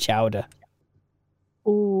 tempura, or chowder?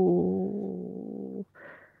 Ooh.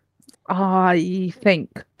 I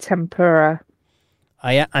think tempura. Oh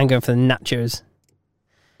yeah, I'm going for the nachos.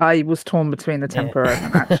 I was torn between the tempura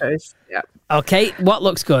and the nachos. Yeah. Okay, what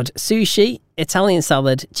looks good? Sushi, Italian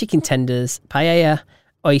salad, chicken tenders, paella,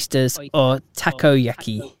 oysters, or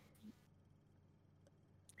takoyaki?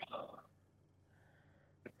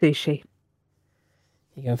 Sushi.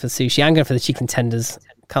 You're going for sushi. I'm going for the chicken tenders.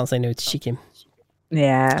 Can't say no to chicken.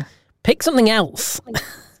 Yeah. Pick something else.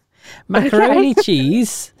 Macaroni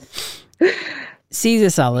cheese, Caesar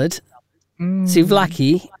salad,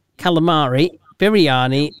 souvlaki, calamari,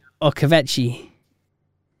 biryani, or ceviche.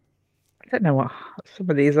 I don't know what some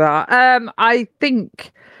of these are. I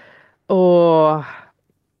think, or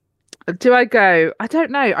do I go? I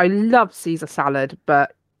don't know. I love Caesar salad,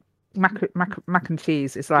 but mac and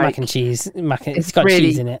cheese is like Mac and cheese. It's got really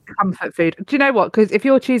cheese in it. comfort food. Do you know what? Because if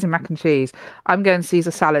you're choosing mac and cheese, I'm going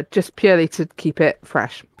Caesar salad just purely to keep it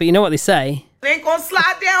fresh. But you know what they say? It ain't gonna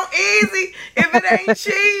slide down easy if it ain't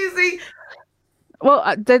cheesy.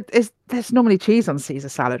 Well, there's normally cheese on Caesar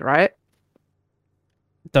salad, right?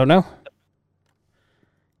 Don't know.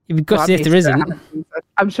 You've got to see if there isn't.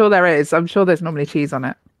 I'm sure there is. I'm sure there's normally cheese on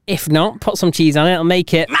it. If not, put some cheese on it. It'll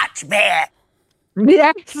make it Much better.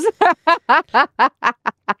 Yes.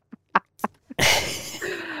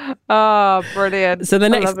 Oh, brilliant. So the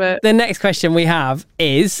next question we have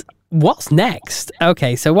is, what's next?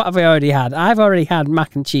 Okay, so what have I already had? I've already had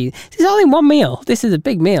mac and cheese. This is all in one meal. This is a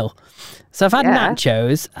big meal. So I've had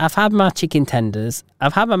nachos, I've had my chicken tenders,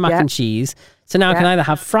 I've had my mac and cheese. So now I can either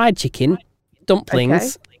have fried chicken,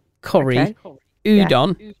 dumplings, curry,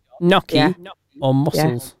 udon, gnocchi, or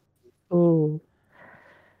mussels. Ooh.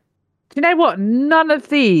 Do you know what? None of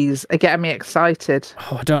these are getting me excited.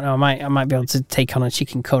 Oh, I don't know. I might be able to take on a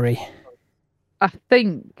chicken curry. I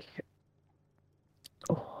think.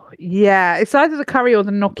 Oh, yeah, it's either the curry or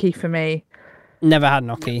the gnocchi for me. Never had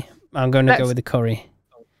gnocchi. I'm going to go with the curry.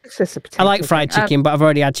 It's just a potato I like fried chicken, but I've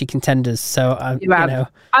already had chicken tenders, so you know.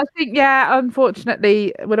 I think,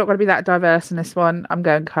 unfortunately, we're not going to be that diverse in this one. I'm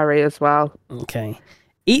going curry as well. Okay.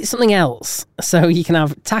 Eat something else. So you can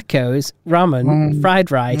have tacos, ramen, fried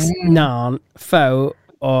rice, naan, pho,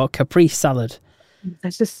 or caprese salad.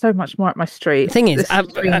 There's just so much more up my street. The thing is,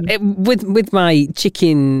 with my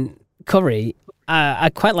chicken curry, I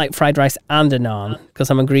quite like fried rice and a naan because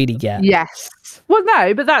I'm a greedy get. Yes. Well,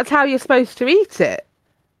 no, but that's how you're supposed to eat it.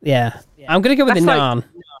 Yeah. I'm going to go with the naan.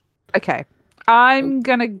 Okay. I'm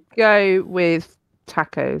going to go with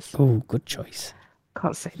tacos. Oh, good choice.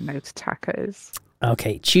 Can't say no to tacos.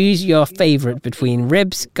 Okay, choose your favourite between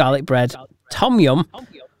ribs, garlic bread, tom yum,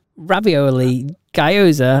 ravioli,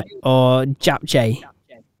 gyoza, or japchae.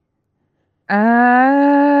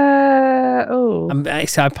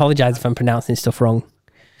 So I apologise if I'm pronouncing stuff wrong.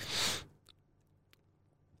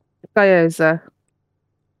 Gyoza.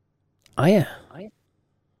 Oh, yeah.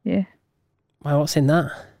 Yeah. Well, what's in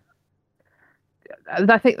that?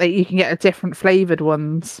 I think that you can get different flavoured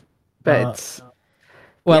ones, but it's...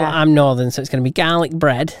 Well, I'm northern, so it's going to be garlic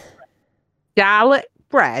bread. Garlic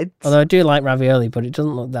bread? Although I do like ravioli, but it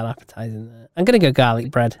doesn't look that appetizing. I'm going to go garlic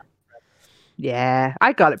bread. Yeah, I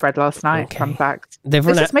had garlic bread last night, fun fact. This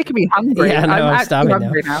is making me hungry. Yeah, no, I'm starving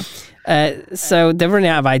hungry now. So they're running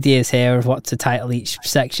out of ideas here of what to title each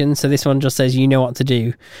section. So this one just says, you know what to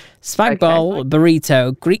do. Spag bol,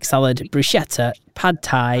 burrito, Greek salad, bruschetta, pad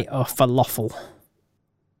thai, or falafel.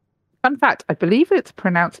 Fun fact, I believe it's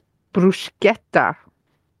pronounced bruschetta.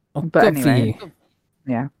 Oh, but good anyway, for you.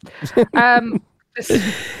 Yeah.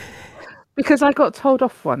 Because I got told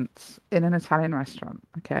off once in an Italian restaurant.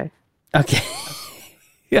 Okay.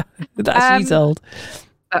 Yeah, that's me told.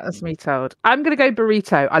 That was me told. I'm going to go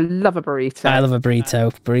burrito. I love a burrito. I love a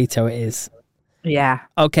burrito. Burrito it is. Yeah.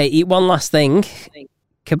 Okay, eat one last thing.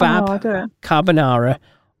 Kebab, carbonara,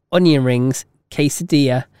 onion rings,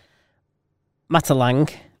 quesadilla,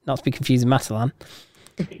 matalang, not to be confused with Matalan.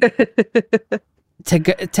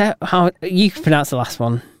 How you can pronounce the last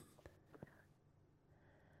one?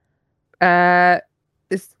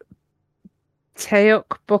 It's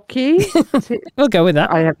teokbokki. We'll go with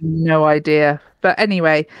that. I have no idea, but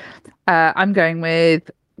anyway, I'm going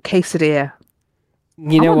with quesadilla.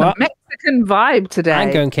 You know what? Mexican vibe today.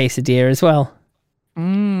 I'm going quesadilla as well.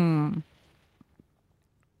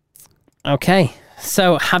 Okay,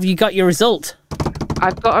 so have you got your result?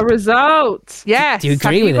 I've got a result. Yes. Do you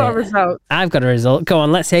agree with got it? A result? I've got a result. Go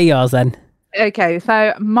on, let's hear yours then. Okay,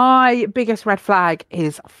 so my biggest red flag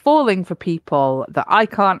is falling for people that I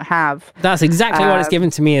can't have. That's exactly what it's given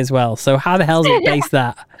to me as well. So how the hell's it based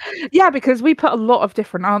that? Yeah, because we put a lot of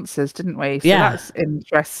different answers, didn't we? So that's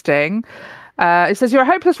interesting. It says you're a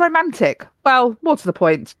hopeless romantic. Well, more to the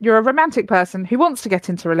point, you're a romantic person who wants to get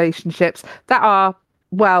into relationships that are,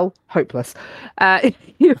 well, hopeless.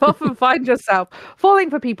 You often find yourself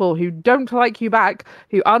falling for people who don't like you back,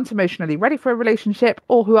 who aren't emotionally ready for a relationship,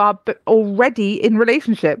 or who are already in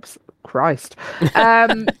relationships. Christ.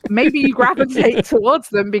 Maybe you gravitate towards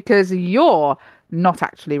them because you're not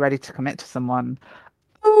actually ready to commit to someone.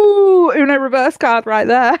 Ooh, Uno reverse card right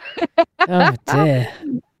there. Oh, dear.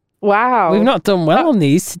 Wow. We've not done well on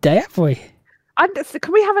these today, have we?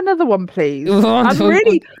 Can we have another one, please?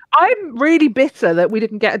 I'm really bitter that we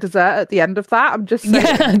didn't get a dessert at the end of that. I'm just saying.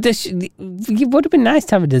 Yeah, it would have been nice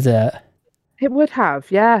to have a dessert. It would have,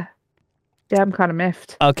 yeah. Yeah, I'm kind of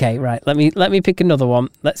miffed. Okay, right. Let me pick another one.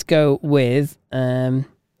 Let's go with right.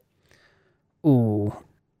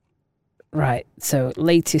 So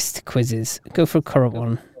latest quizzes. Go for a current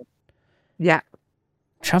one. Yeah.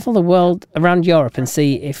 Travel the world around Europe and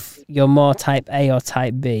see if you're more type A or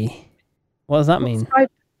type B. What does that mean?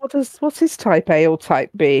 What's his type A or type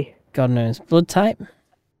B? God knows. Blood type?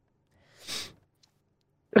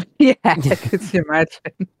 Yeah, could you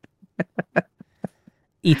imagine?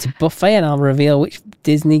 Eat a buffet and I'll reveal which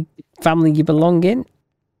Disney family you belong in.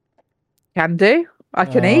 Can do. I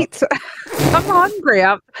can eat. I'm hungry.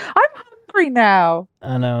 I'm hungry now.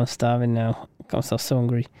 I know, I'm starving now. I'm so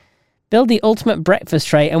hungry. Build the ultimate breakfast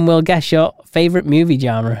tray and we'll guess your favourite movie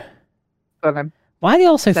genre. Go on then. Why are they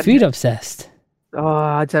all so food obsessed? Oh,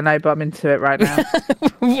 I don't know, but I'm into it right now.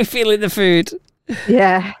 We're feeling the food.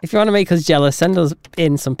 Yeah. If you want to make us jealous, send us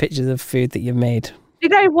in some pictures of food that you've made. You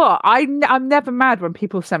know what? I'm never mad when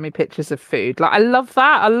people send me pictures of food. Like, I love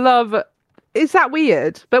that. Is that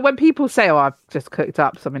weird? But when people say, oh, I've just cooked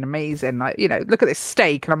up something amazing, like, you know, look at this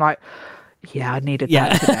steak. And I'm like, yeah, I needed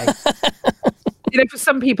that today. You know, for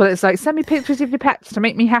some people, it's like, send me pictures of your pets to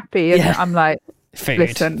make me happy. And I'm like,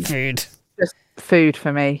 food. Just food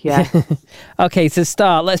for me, yeah. Okay, to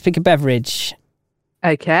start, let's pick a beverage.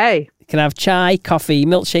 Okay. You can have chai, coffee,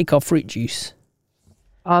 milkshake, or fruit juice.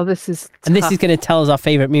 Oh, this is tough. And this is going to tell us our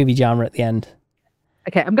favourite movie genre at the end.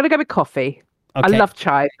 Okay, I'm going to go with coffee. Okay. I love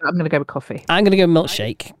chai, but I'm going to go with coffee. I'm going to go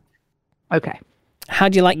milkshake. Okay. How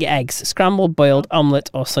do you like your eggs? Scrambled, boiled, omelette,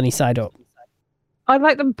 or sunny side up? I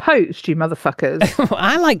like them poached, you motherfuckers.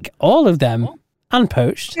 I like all of them. And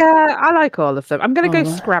poached. Yeah, I like all of them. I'm going to go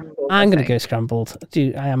scrambled. I'm going to go scrambled.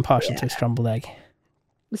 I am partial to a scrambled egg.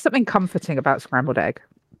 There's something comforting about scrambled egg.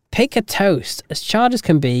 Pick a toast. As charred as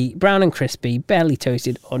can be, brown and crispy, barely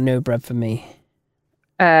toasted, or no bread for me.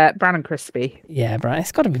 Brown and crispy. Yeah, brown.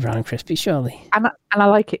 It's got to be brown and crispy, surely. And I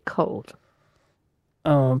like it cold.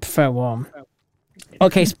 Oh, I prefer warm.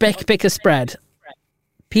 Okay, pick a spread.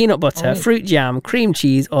 Peanut butter, fruit jam, cream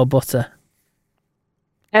cheese, or butter?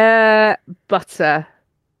 Butter.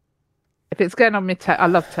 If it's going on my I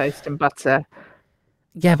love toast and butter.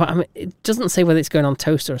 Yeah, but it doesn't say whether it's going on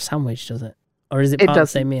toast or a sandwich, does it? Or is it part of the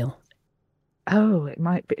same meal? Oh, it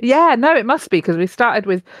might be. Yeah, no, it must be, because we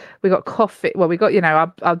got coffee. Well, we got, you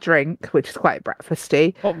know, our drink, which is quite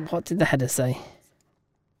breakfasty. What did the header say?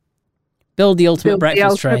 Build the ultimate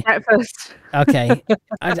breakfast tray. Breakfast. Okay.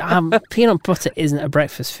 Peanut butter isn't a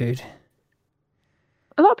breakfast food.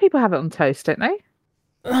 A lot of people have it on toast, don't they?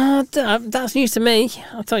 That's news to me.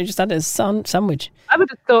 I thought you just had it as a sandwich. I would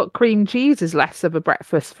have thought cream cheese is less of a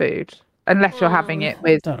breakfast food, unless you're having it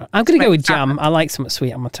with... I'm going to go with jam. I like something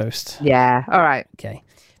sweet on my toast. Yeah, all right. Okay.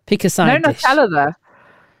 Pick a side dish. No Nutella, though.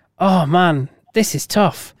 Oh, man. This is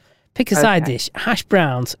tough. Pick a side dish. Hash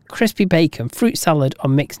browns, crispy bacon, fruit salad, or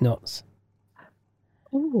mixed nuts.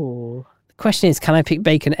 Ooh. The question is, can I pick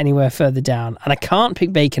bacon anywhere further down? And I can't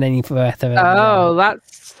pick bacon anywhere further down. Oh,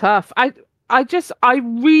 that's tough. I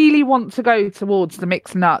really want to go towards the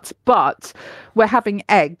mixed nuts, but we're having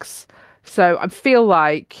eggs. So I feel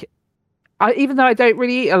like, even though I don't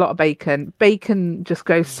really eat a lot of bacon just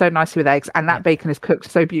goes so nicely with eggs, and that bacon is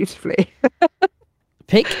cooked so beautifully.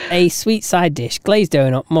 Pick a sweet side dish, glazed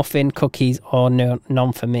donut, muffin, cookies, or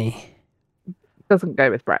none for me. Doesn't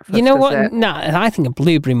go with breakfast. You know what? No, I think a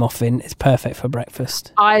blueberry muffin is perfect for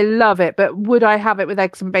breakfast. I love it, but would I have it with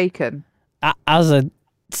eggs and bacon? As a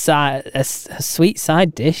sweet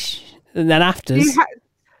side dish, and then afters.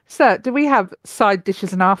 Sir, do we have side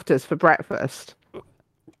dishes and afters for breakfast?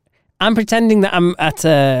 I'm pretending that I'm at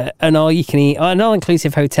an all-you-can-eat or an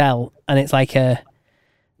all-inclusive hotel, and it's like a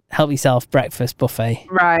help yourself breakfast buffet.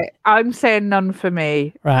 Right. I'm saying none for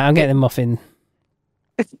me. Right, I'm getting the muffin.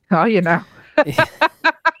 Oh, you know.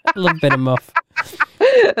 Love a bit of muff.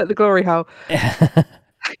 At the glory hole.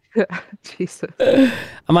 Jesus.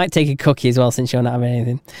 I might take a cookie as well since you're not having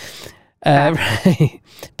anything. Right.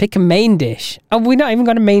 Pick a main dish. Oh, we're not even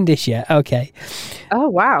got a main dish yet. Okay. Oh,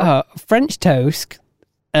 wow. French toast,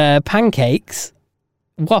 pancakes,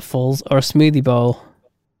 waffles, or a smoothie bowl.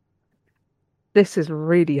 This is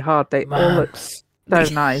really hard. They all look so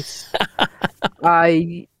nice.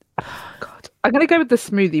 God. I'm going to go with the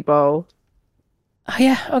smoothie bowl. Oh,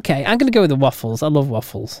 yeah. Okay. I'm going to go with the waffles. I love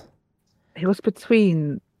waffles. It was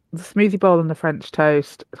between the smoothie bowl and the French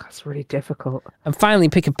toast. That's really difficult. And finally,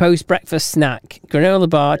 pick a post-breakfast snack. Granola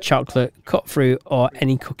bar, chocolate, cut fruit, or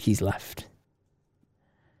any cookies left.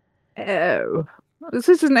 Oh. This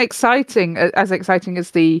isn't exciting as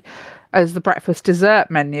the breakfast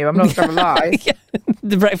dessert menu. I'm not going to lie.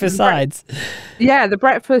 The breakfast sides. Yeah, the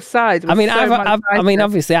breakfast sides. I mean,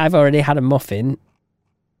 obviously, I've already had a muffin.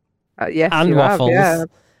 Yes, and waffles, have,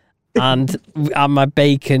 yeah. and my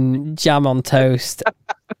bacon, jam on toast,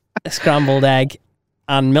 a scrambled egg,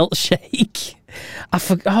 and milkshake. I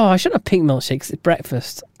shouldn't have picked milkshakes. It's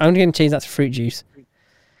breakfast. I'm going to change that to fruit juice.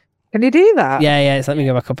 Can you do that? Yeah. It's let me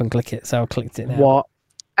go back up and click it. So I clicked it now. What?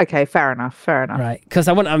 Okay, fair enough. Right, because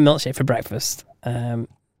I wouldn't have a milkshake for breakfast.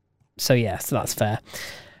 So that's fair.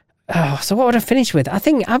 Oh, so what would I finish with? I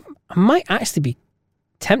think I might actually be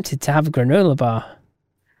tempted to have a granola bar.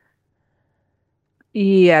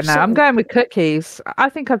 Yeah, no, I'm going with cookies. I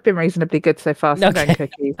think I've been reasonably good so far. So I'm going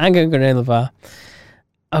cookies. I'm going granola bar.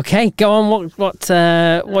 Okay, go on. What's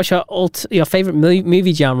your favourite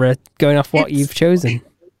movie genre? Going off what you've chosen.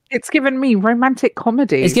 It's given me romantic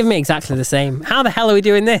comedies. It's given me exactly the same. How the hell are we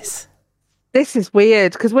doing this? This is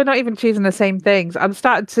weird because we're not even choosing the same things. I'm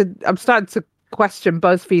starting to question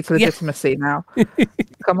BuzzFeed's legitimacy now.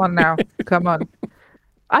 Come on now. Come on.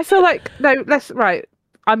 I feel like right.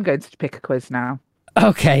 I'm going to pick a quiz now.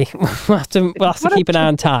 Okay, we'll have to keep an eye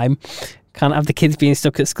on time. Can't have the kids being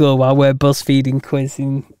stuck at school while we're BuzzFeed and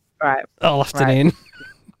quizzing all afternoon. Right.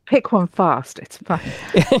 Pick one fast. It's fine.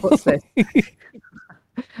 What's this?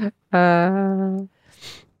 Where?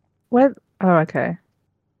 Oh, okay.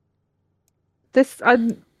 This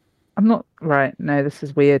I'm not right. No, this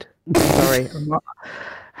is weird. Sorry, I'm not.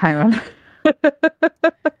 Hang on.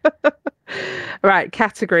 Right,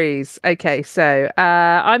 categories. Okay, so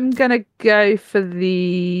I'm gonna go for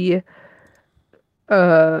the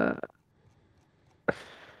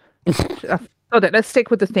let's stick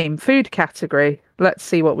with the theme. Food category. Let's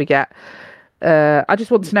see what we get. I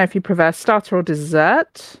just want to know if you prefer starter or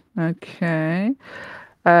dessert. Okay.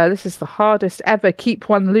 This is the hardest ever. Keep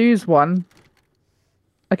one, lose one.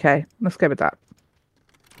 Okay, let's go with that.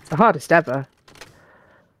 The hardest ever.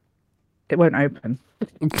 It won't open.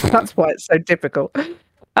 That's why it's so difficult.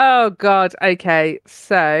 Oh, God. Okay,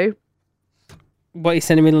 so... What are you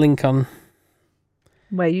sending me the link on?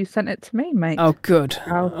 Where you sent it to me, mate. Oh, good.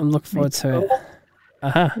 I'm looking forward to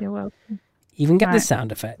it. You're welcome. Even get the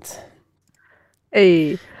sound effect.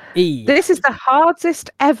 E. This is the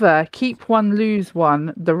hardest ever. Keep one, lose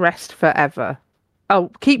one, the rest forever. Oh,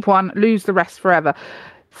 keep one, lose the rest forever.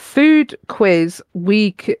 Food quiz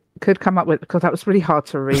we could come up with, because that was really hard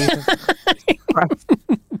to read.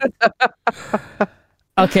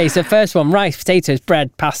 Okay, so first one, rice, potatoes,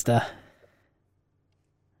 bread, pasta.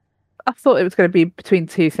 I thought it was going to be between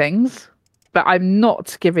two things, but I'm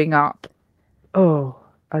not giving up. Oh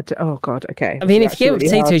God, okay. I mean, if you give up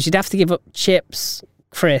potatoes, you'd have to give up chips,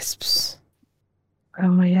 crisps.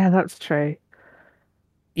 Oh, yeah, that's true.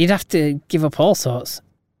 You'd have to give up all sorts.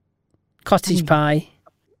 Cottage pie.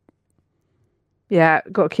 Yeah,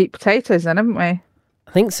 got to keep potatoes then, haven't we?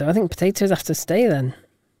 I think so. I think potatoes have to stay then.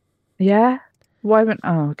 Yeah? Why wouldn't...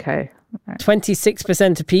 Oh, okay. Right.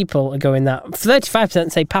 26% of people are going that.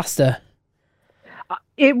 35% say pasta.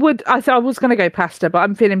 It would... I was going to go pasta, but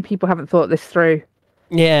I'm feeling people haven't thought this through.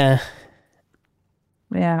 Yeah.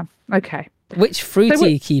 Yeah. Okay. Which fruit are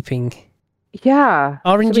you keeping? Yeah.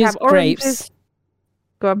 Oranges, grapes.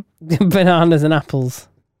 Go on. Bananas and apples.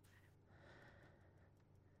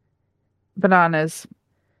 Bananas.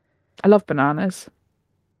 I love bananas.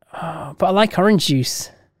 Oh, but I like orange juice.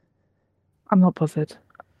 I'm not bothered.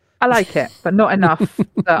 I like it, but not enough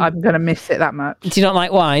that I'm going to miss it that much. Do you not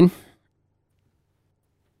like wine?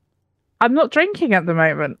 I'm not drinking at the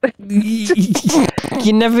moment.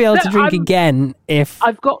 You'd never be able to drink again if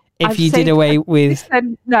you did away with...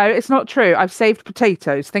 No, it's not true. I've saved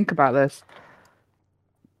potatoes. Think about this.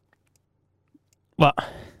 What?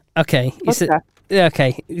 Okay. Vodka.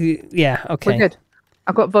 Okay. Yeah, okay. We're good.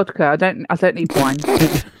 I've got vodka. I don't need wine.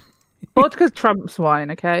 Vodka trumps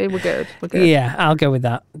wine. Okay, we're good. We're good. Yeah, I'll go with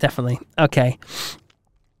that. Definitely. Okay.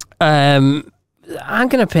 I'm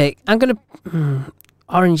gonna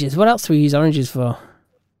oranges. What else do we use oranges for?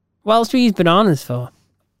 What else do we use bananas for?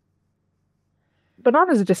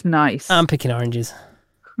 Bananas are just nice. I'm picking oranges.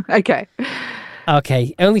 Okay.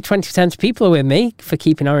 Okay. Only 20% of people are with me for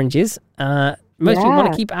keeping oranges. Most people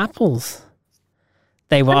want to keep apples.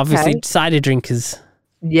 They were obviously cider drinkers.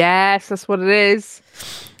 Yes, that's what it is.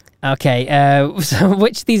 Okay. So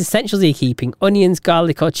which of these essentials are you keeping? Onions,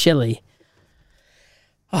 garlic, or chili?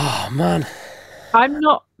 Oh, man. I'm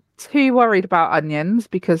not too worried about onions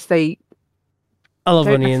because I love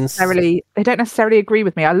onions. They don't necessarily agree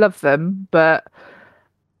with me. I love them, but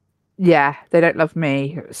yeah, they don't love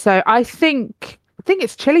me. So I think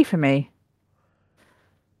it's chili for me.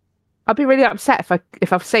 I'd be really upset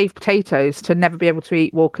if I've saved potatoes to never be able to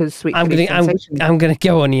eat Walker's sweet chili sensation. I'm gonna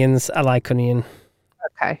go onions. I like onion.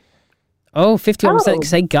 Okay. Oh, 51%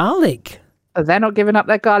 say garlic. Oh, they're not giving up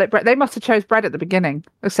their garlic bread. They must have chose bread at the beginning,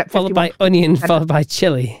 except followed by onion, followed by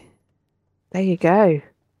chili. There you go.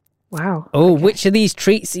 Wow. Oh, okay. Which of these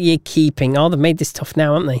treats are you keeping? Oh, they've made this tough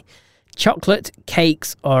now, haven't they? Chocolate,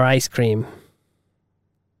 cakes, or ice cream?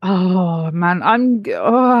 Oh man,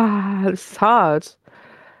 it's hard.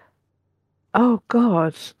 Oh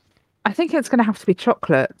God, I think it's going to have to be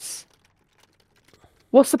chocolates.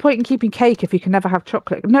 What's the point in keeping cake if you can never have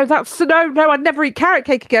chocolate? No, I'd never eat carrot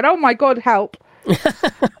cake again. Oh my God, help.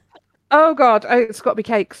 Oh God, it's got to be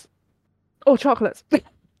cakes or chocolates.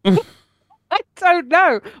 I don't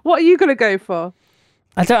know. What are you going to go for?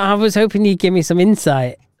 I was hoping you'd give me some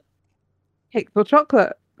insight. Cake or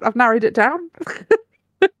chocolate? I've narrowed it down.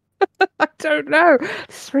 I don't know.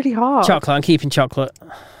 This is really hard. Chocolate. I'm keeping chocolate.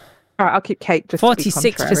 All right, I'll keep cake.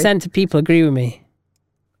 46% of people agree with me.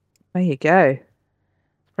 There you go.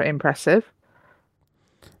 Pretty impressive.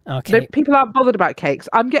 Okay. People aren't bothered about cakes.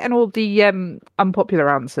 I'm getting all the unpopular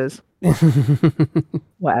answers.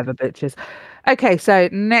 Whatever, bitches. Okay, so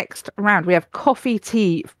next round we have coffee,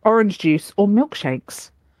 tea, orange juice, or milkshakes.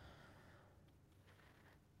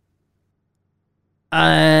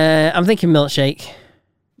 I'm thinking milkshake.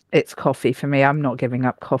 It's coffee for me. I'm not giving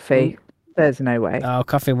up coffee. There's no way. Oh,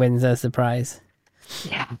 coffee wins. There's the prize.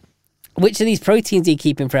 Yeah. Which of these proteins are you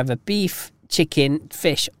keeping forever? Beef, chicken,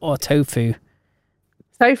 fish, or tofu?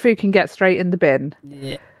 Tofu can get straight in the bin.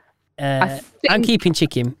 Yeah. I'm keeping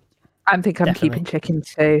chicken. I'm keeping chicken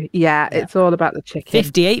too. Yeah, it's all about the chicken.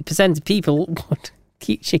 58% of people would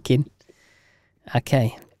keep chicken.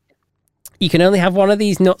 Okay. You can only have one of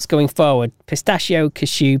these nuts going forward. Pistachio,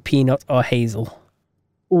 cashew, peanut, or hazel.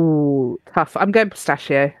 Ooh, tough. I'm going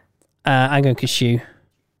pistachio. I'm going cashew.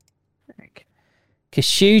 Okay.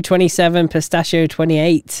 Cashew, 27. Pistachio,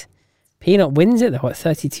 28. Peanut wins it, though, at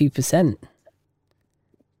 32%.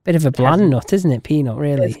 Bit of a bland nut, isn't it, peanut,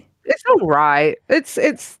 really? It's all right.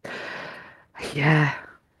 It's yeah.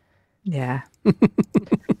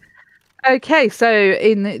 Okay, so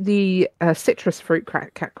in the citrus fruit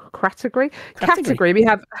category, we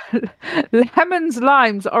have lemons,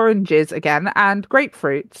 limes, oranges again, and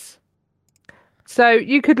grapefruits. So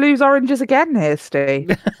you could lose oranges again here,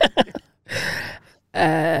 Steve.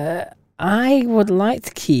 I would like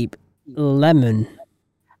to keep lemon.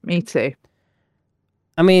 Me too.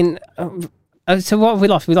 I mean, so what have we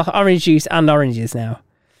lost? We lost orange juice and oranges now.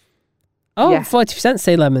 Oh, yeah. 40%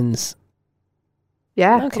 say lemons.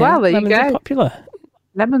 Yeah, okay. Well, there lemons you go. Are popular.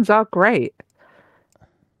 Lemons are great.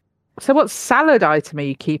 So what salad item are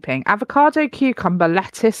you keeping? Avocado, cucumber,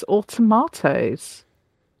 lettuce, or tomatoes?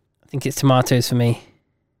 I think it's tomatoes for me.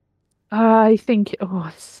 I think,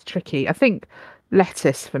 it's tricky. I think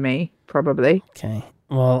lettuce for me, probably. Okay.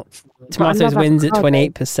 Well, tomatoes wins at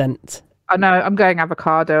 28%. I know, I'm going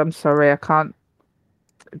avocado. I'm sorry, I can't.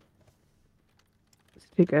 It's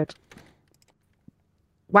too good.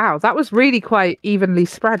 Wow, that was really quite evenly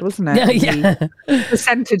spread, wasn't it? Yeah.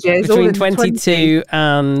 Percentages. Between 22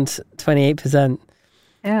 and 28%.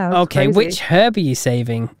 Yeah. Okay, crazy. Which herb are you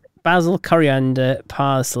saving? Basil, coriander,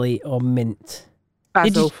 parsley, or mint?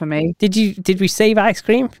 Basil for me. Did we save ice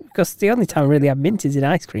cream? Because the only time I really have mint is in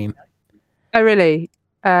ice cream. Oh, really?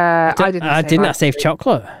 I didn't. I didn't save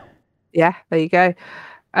chocolate. Yeah, there you go.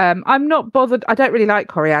 I'm not bothered. I don't really like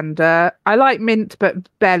coriander. I like mint, but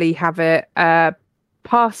barely have it.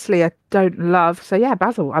 Parsley I don't love. So yeah,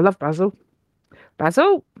 basil. I love basil.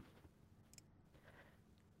 Basil.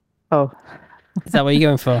 Oh. Is that what you're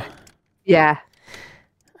going for? Yeah.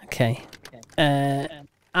 Okay.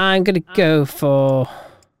 I'm going to go for...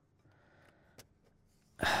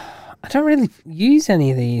 I don't really use any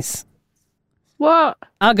of these. What?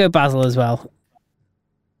 I'll go basil as well.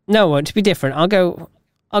 No, to be different, I'll go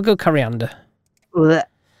I'll go coriander. Blech.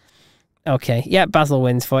 Okay. Yeah, basil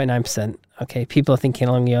wins 49%. Okay, people are thinking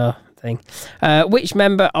along your thing. Which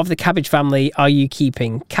member of the cabbage family are you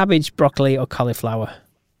keeping? Cabbage, broccoli, or cauliflower?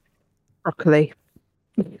 Broccoli.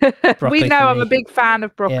 Broccoli We know for I'm me. a big fan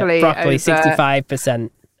of broccoli. Yeah, broccoli, over... 65%.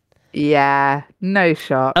 Yeah, no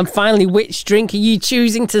shot. And finally, which drink are you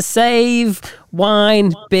choosing to save?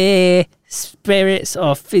 Wine, beer, spirits,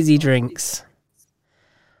 or fizzy drinks?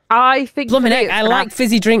 I think Blimmin' heck, I like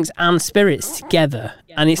fizzy drinks and spirits together,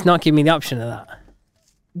 and it's not giving me the option of that.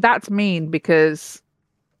 That's mean because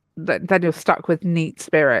then you're stuck with neat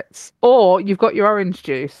spirits. Or you've got your orange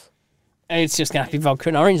juice. It's just going to have to be vodka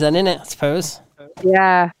and orange then, isn't it, I suppose?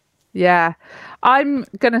 Yeah, yeah. I'm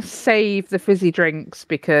going to save the fizzy drinks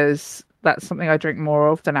because that's something I drink more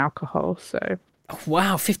of than alcohol. So,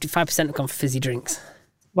 Wow, 55% have gone for fizzy drinks.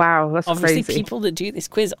 wow, that's Obviously, crazy. people that do this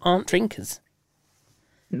quiz aren't drinkers.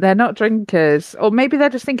 They're not drinkers. Or maybe they're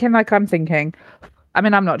just thinking like I'm thinking. I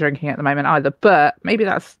mean, I'm not drinking at the moment either, but maybe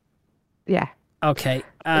that's, yeah. Okay,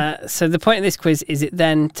 so the point of this quiz is it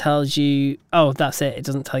then tells you, oh, that's it. It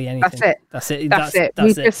doesn't tell you anything. That's it. That's it. That's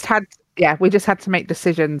it. We just had to make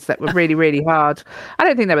decisions that were really, really hard. I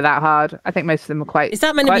don't think they were that hard. I think most of them were quite. Is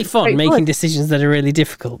that meant to be fun, making decisions that are really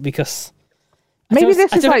difficult? Because I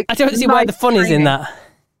don't see why the fun is in that.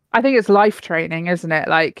 I think it's life training, isn't it?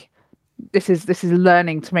 Like this is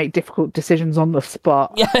learning to make difficult decisions on the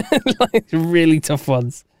spot. Yeah, like really tough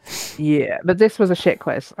ones. Yeah, but this was a shit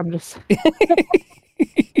quiz. I'm just.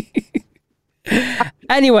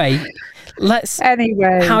 Anyway,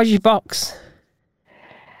 Anyway, how's your box?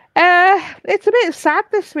 it's a bit sad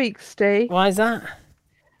this week, Steve. Why is that?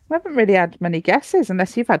 We haven't really had many guesses,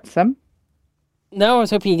 unless you've had some. No, I was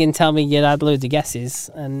hoping you can tell me you'd had loads of guesses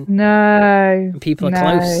and No. people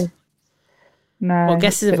are close. No. What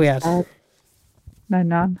guesses have we had? Sad. No,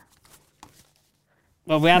 none.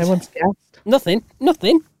 Well, we had No one's guessed. nothing.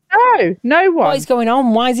 No one. What is going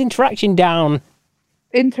on? Why is interaction down?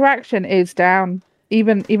 Interaction is down.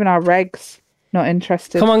 Even our regs not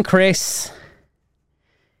interested. Come on, Chris.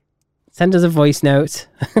 Send us a voice note.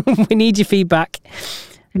 We need your feedback.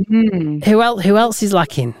 Mm-hmm. Who else is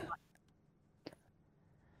lacking?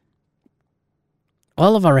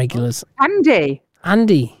 All of our regulars. Andy.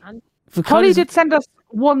 Holly did send us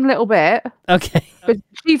one little bit. Okay. But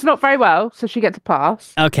she's not very well, so she gets a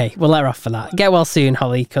pass. Okay, we'll let her off for that. Get well soon,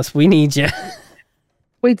 Holly, because we need you.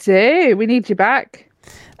 We do. We need you back.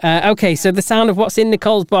 Okay, so the sound of what's in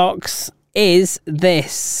Nicole's box is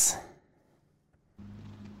this.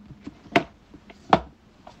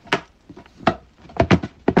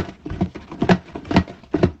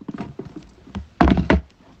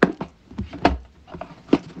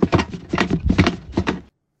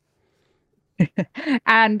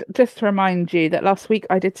 And just to remind you that last week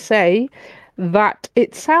I did say that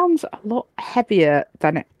it sounds a lot heavier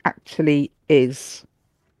than it actually is.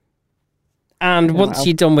 And once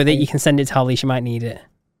you're done with it, you can send it to Holly. She might need it.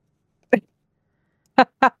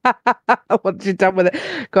 Once you're done with it.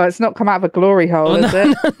 God, it's not come out of a glory hole, is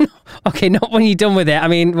it? No. Okay, not when you're done with it. I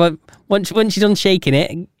mean, once you're done shaking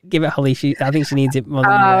it, give it Holly. I think she needs it more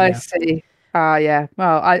than you right I now. see. Yeah.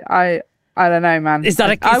 Well, I don't know, man. Is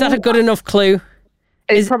that a good enough clue?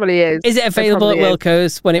 It probably is. Is it available at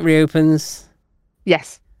Wilco's when it reopens?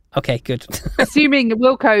 Yes. Okay, good. Assuming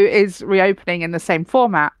Wilco is reopening in the same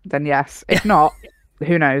format, then yes. If not,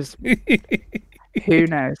 who knows? Who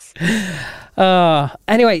knows?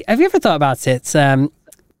 Anyway, have you ever thought about it?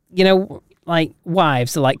 Like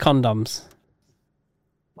wives are like condoms.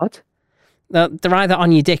 What? They're either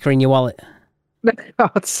on your dick or in your wallet.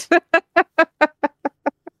 God.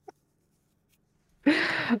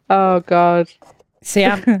 Oh God. See,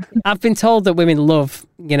 I've been told that women love,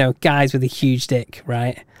 guys with a huge dick,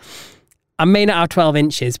 right? I may not have 12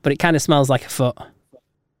 inches, but it kind of smells like a foot.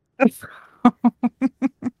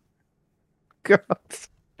 God.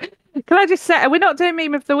 Can I just say, are we not doing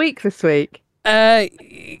meme of the week this week?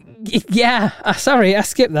 Yeah. Sorry, I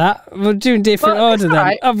skipped that. We're doing different order then,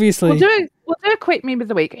 right. obviously. We'll do a quick meme of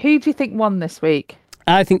the week. Who do you think won this week?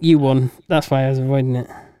 I think you won. That's why I was avoiding it.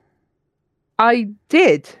 I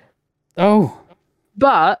did. Oh.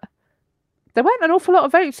 But there weren't an awful lot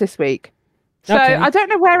of votes this week. So Okay. I don't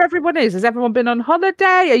know where everyone is. Has everyone been on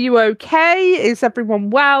holiday? Are you okay? Is everyone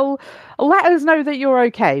well? Let us know that you're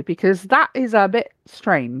okay, because that is a bit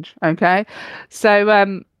strange. Okay.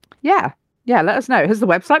 So, yeah, let us know. Has the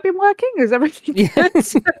website been working? Is everything good?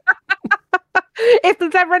 If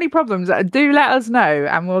there's ever any problems, do let us know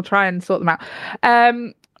and we'll try and sort them out.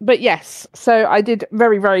 But yes, so I did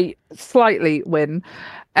very, very slightly win.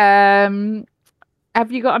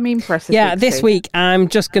 Have you got a meme for us? This week I'm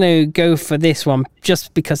just going to go for this one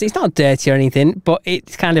just because it's not dirty or anything, but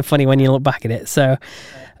it's kind of funny when you look back at it. So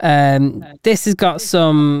this has got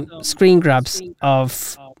some screen grabs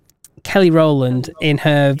of Kelly Rowland in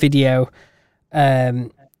her video. I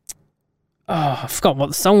forgot what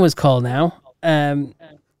the song was called now.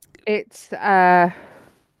 It's I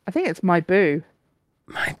think it's My Boo.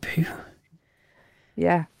 My Boo.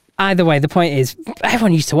 Yeah. Either way, the point is,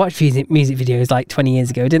 everyone used to watch music videos like 20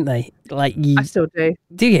 years ago, didn't they? Like I still do.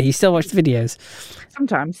 Do you? You still watch the videos?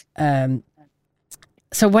 Sometimes.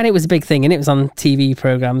 So when it was a big thing and it was on TV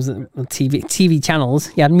programs, TV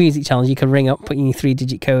channels, you had music channels, you could ring up, put in your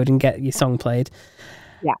 3-digit code and get your song played.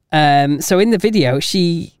 Yeah. So in the video,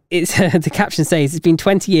 the caption says, it's been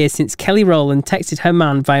 20 years since Kelly Rowland texted her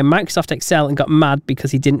man via Microsoft Excel and got mad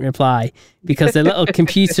because he didn't reply, because the little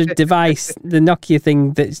computer device, the Nokia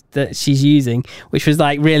thing that she's using, which was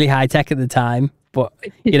like really high tech at the time, but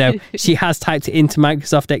you know, she has typed it into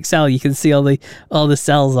Microsoft Excel. You can see all the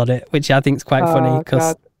cells on it, which I think is quite funny,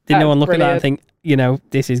 because did no one look at that and think, you know,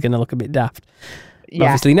 this is going to look a bit daft? Yeah,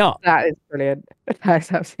 obviously not. That is brilliant. That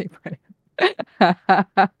is absolutely brilliant.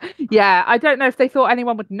 Yeah, I don't know if they thought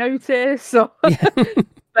anyone would notice, or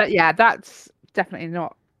but yeah, that's definitely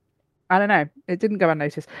not. I don't know. It didn't go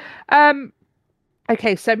unnoticed.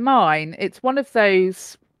 Okay, so mine, it's one of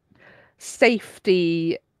those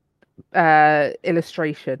safety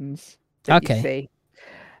illustrations that you see.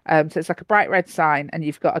 So it's like a bright red sign, and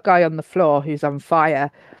you've got a guy on the floor who's on fire,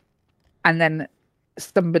 and then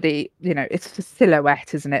somebody, you know, it's a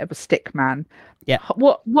silhouette, isn't it, of a stick man. Yeah.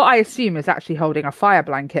 What I assume is actually holding a fire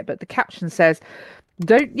blanket, but the caption says,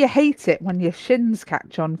 "Don't you hate it when your shins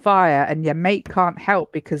catch on fire and your mate can't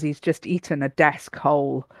help because he's just eaten a desk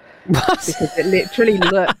whole?" What? Because it literally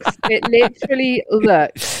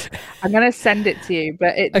looks. I'm going to send it to you,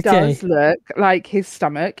 but it does look like his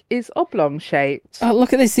stomach is oblong shaped. Oh,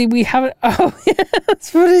 look at this. See, we haven't. Oh, yeah, that's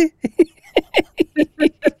funny.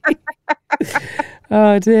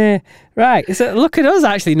 Oh dear. Right, so look at us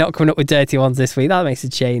actually not coming up with dirty ones this week. That makes a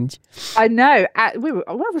change. I know. We're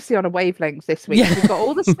obviously on a wavelength this week. Yeah. We've got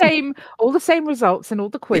all the same results and all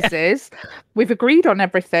the quizzes. Yeah. We've agreed on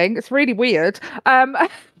everything. It's really weird. Get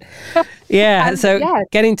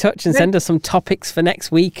in touch and send us some topics for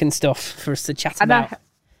next week and stuff for us to chat about.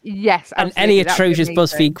 Yes, and any atrocious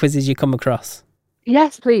BuzzFeed quizzes you come across.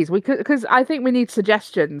 Yes, please. We could, because I think we need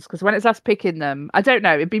suggestions. Because when it's us picking them, I don't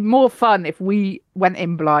know. It'd be more fun if we went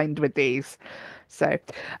in blind with these. So,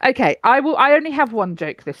 okay, I only have one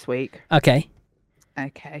joke this week. Okay.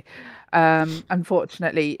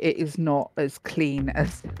 Unfortunately, it is not as clean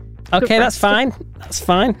as. Okay, that's fine. That's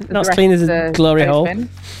fine. Not as clean as a glory hole.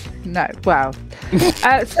 No. Well,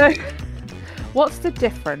 so what's the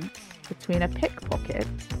difference between a pickpocket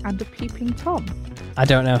and a peeping Tom? I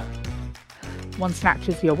don't know. One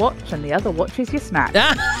snatches your watch and the other watches your snatch.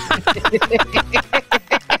 That's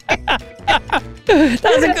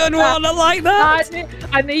a good one. I like that.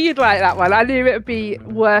 I knew you'd like that one. I knew it would be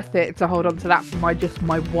worth it to hold on to that for my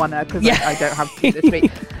oneer, because I don't have to this week.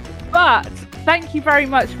 But thank you very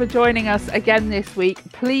much for joining us again this week.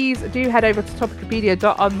 Please do head over to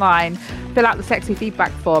topicopedia.online, fill out the sexy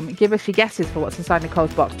feedback form, give us your guesses for what's inside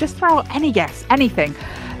Nicole's box. Just throw out any guess, anything.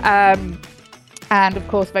 And of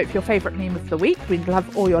course, vote for your favourite meme of the week. We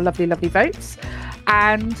love all your lovely, lovely votes.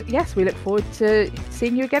 And yes, we look forward to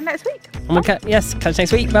seeing you again next week. Catch you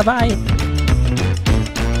next week. Bye bye.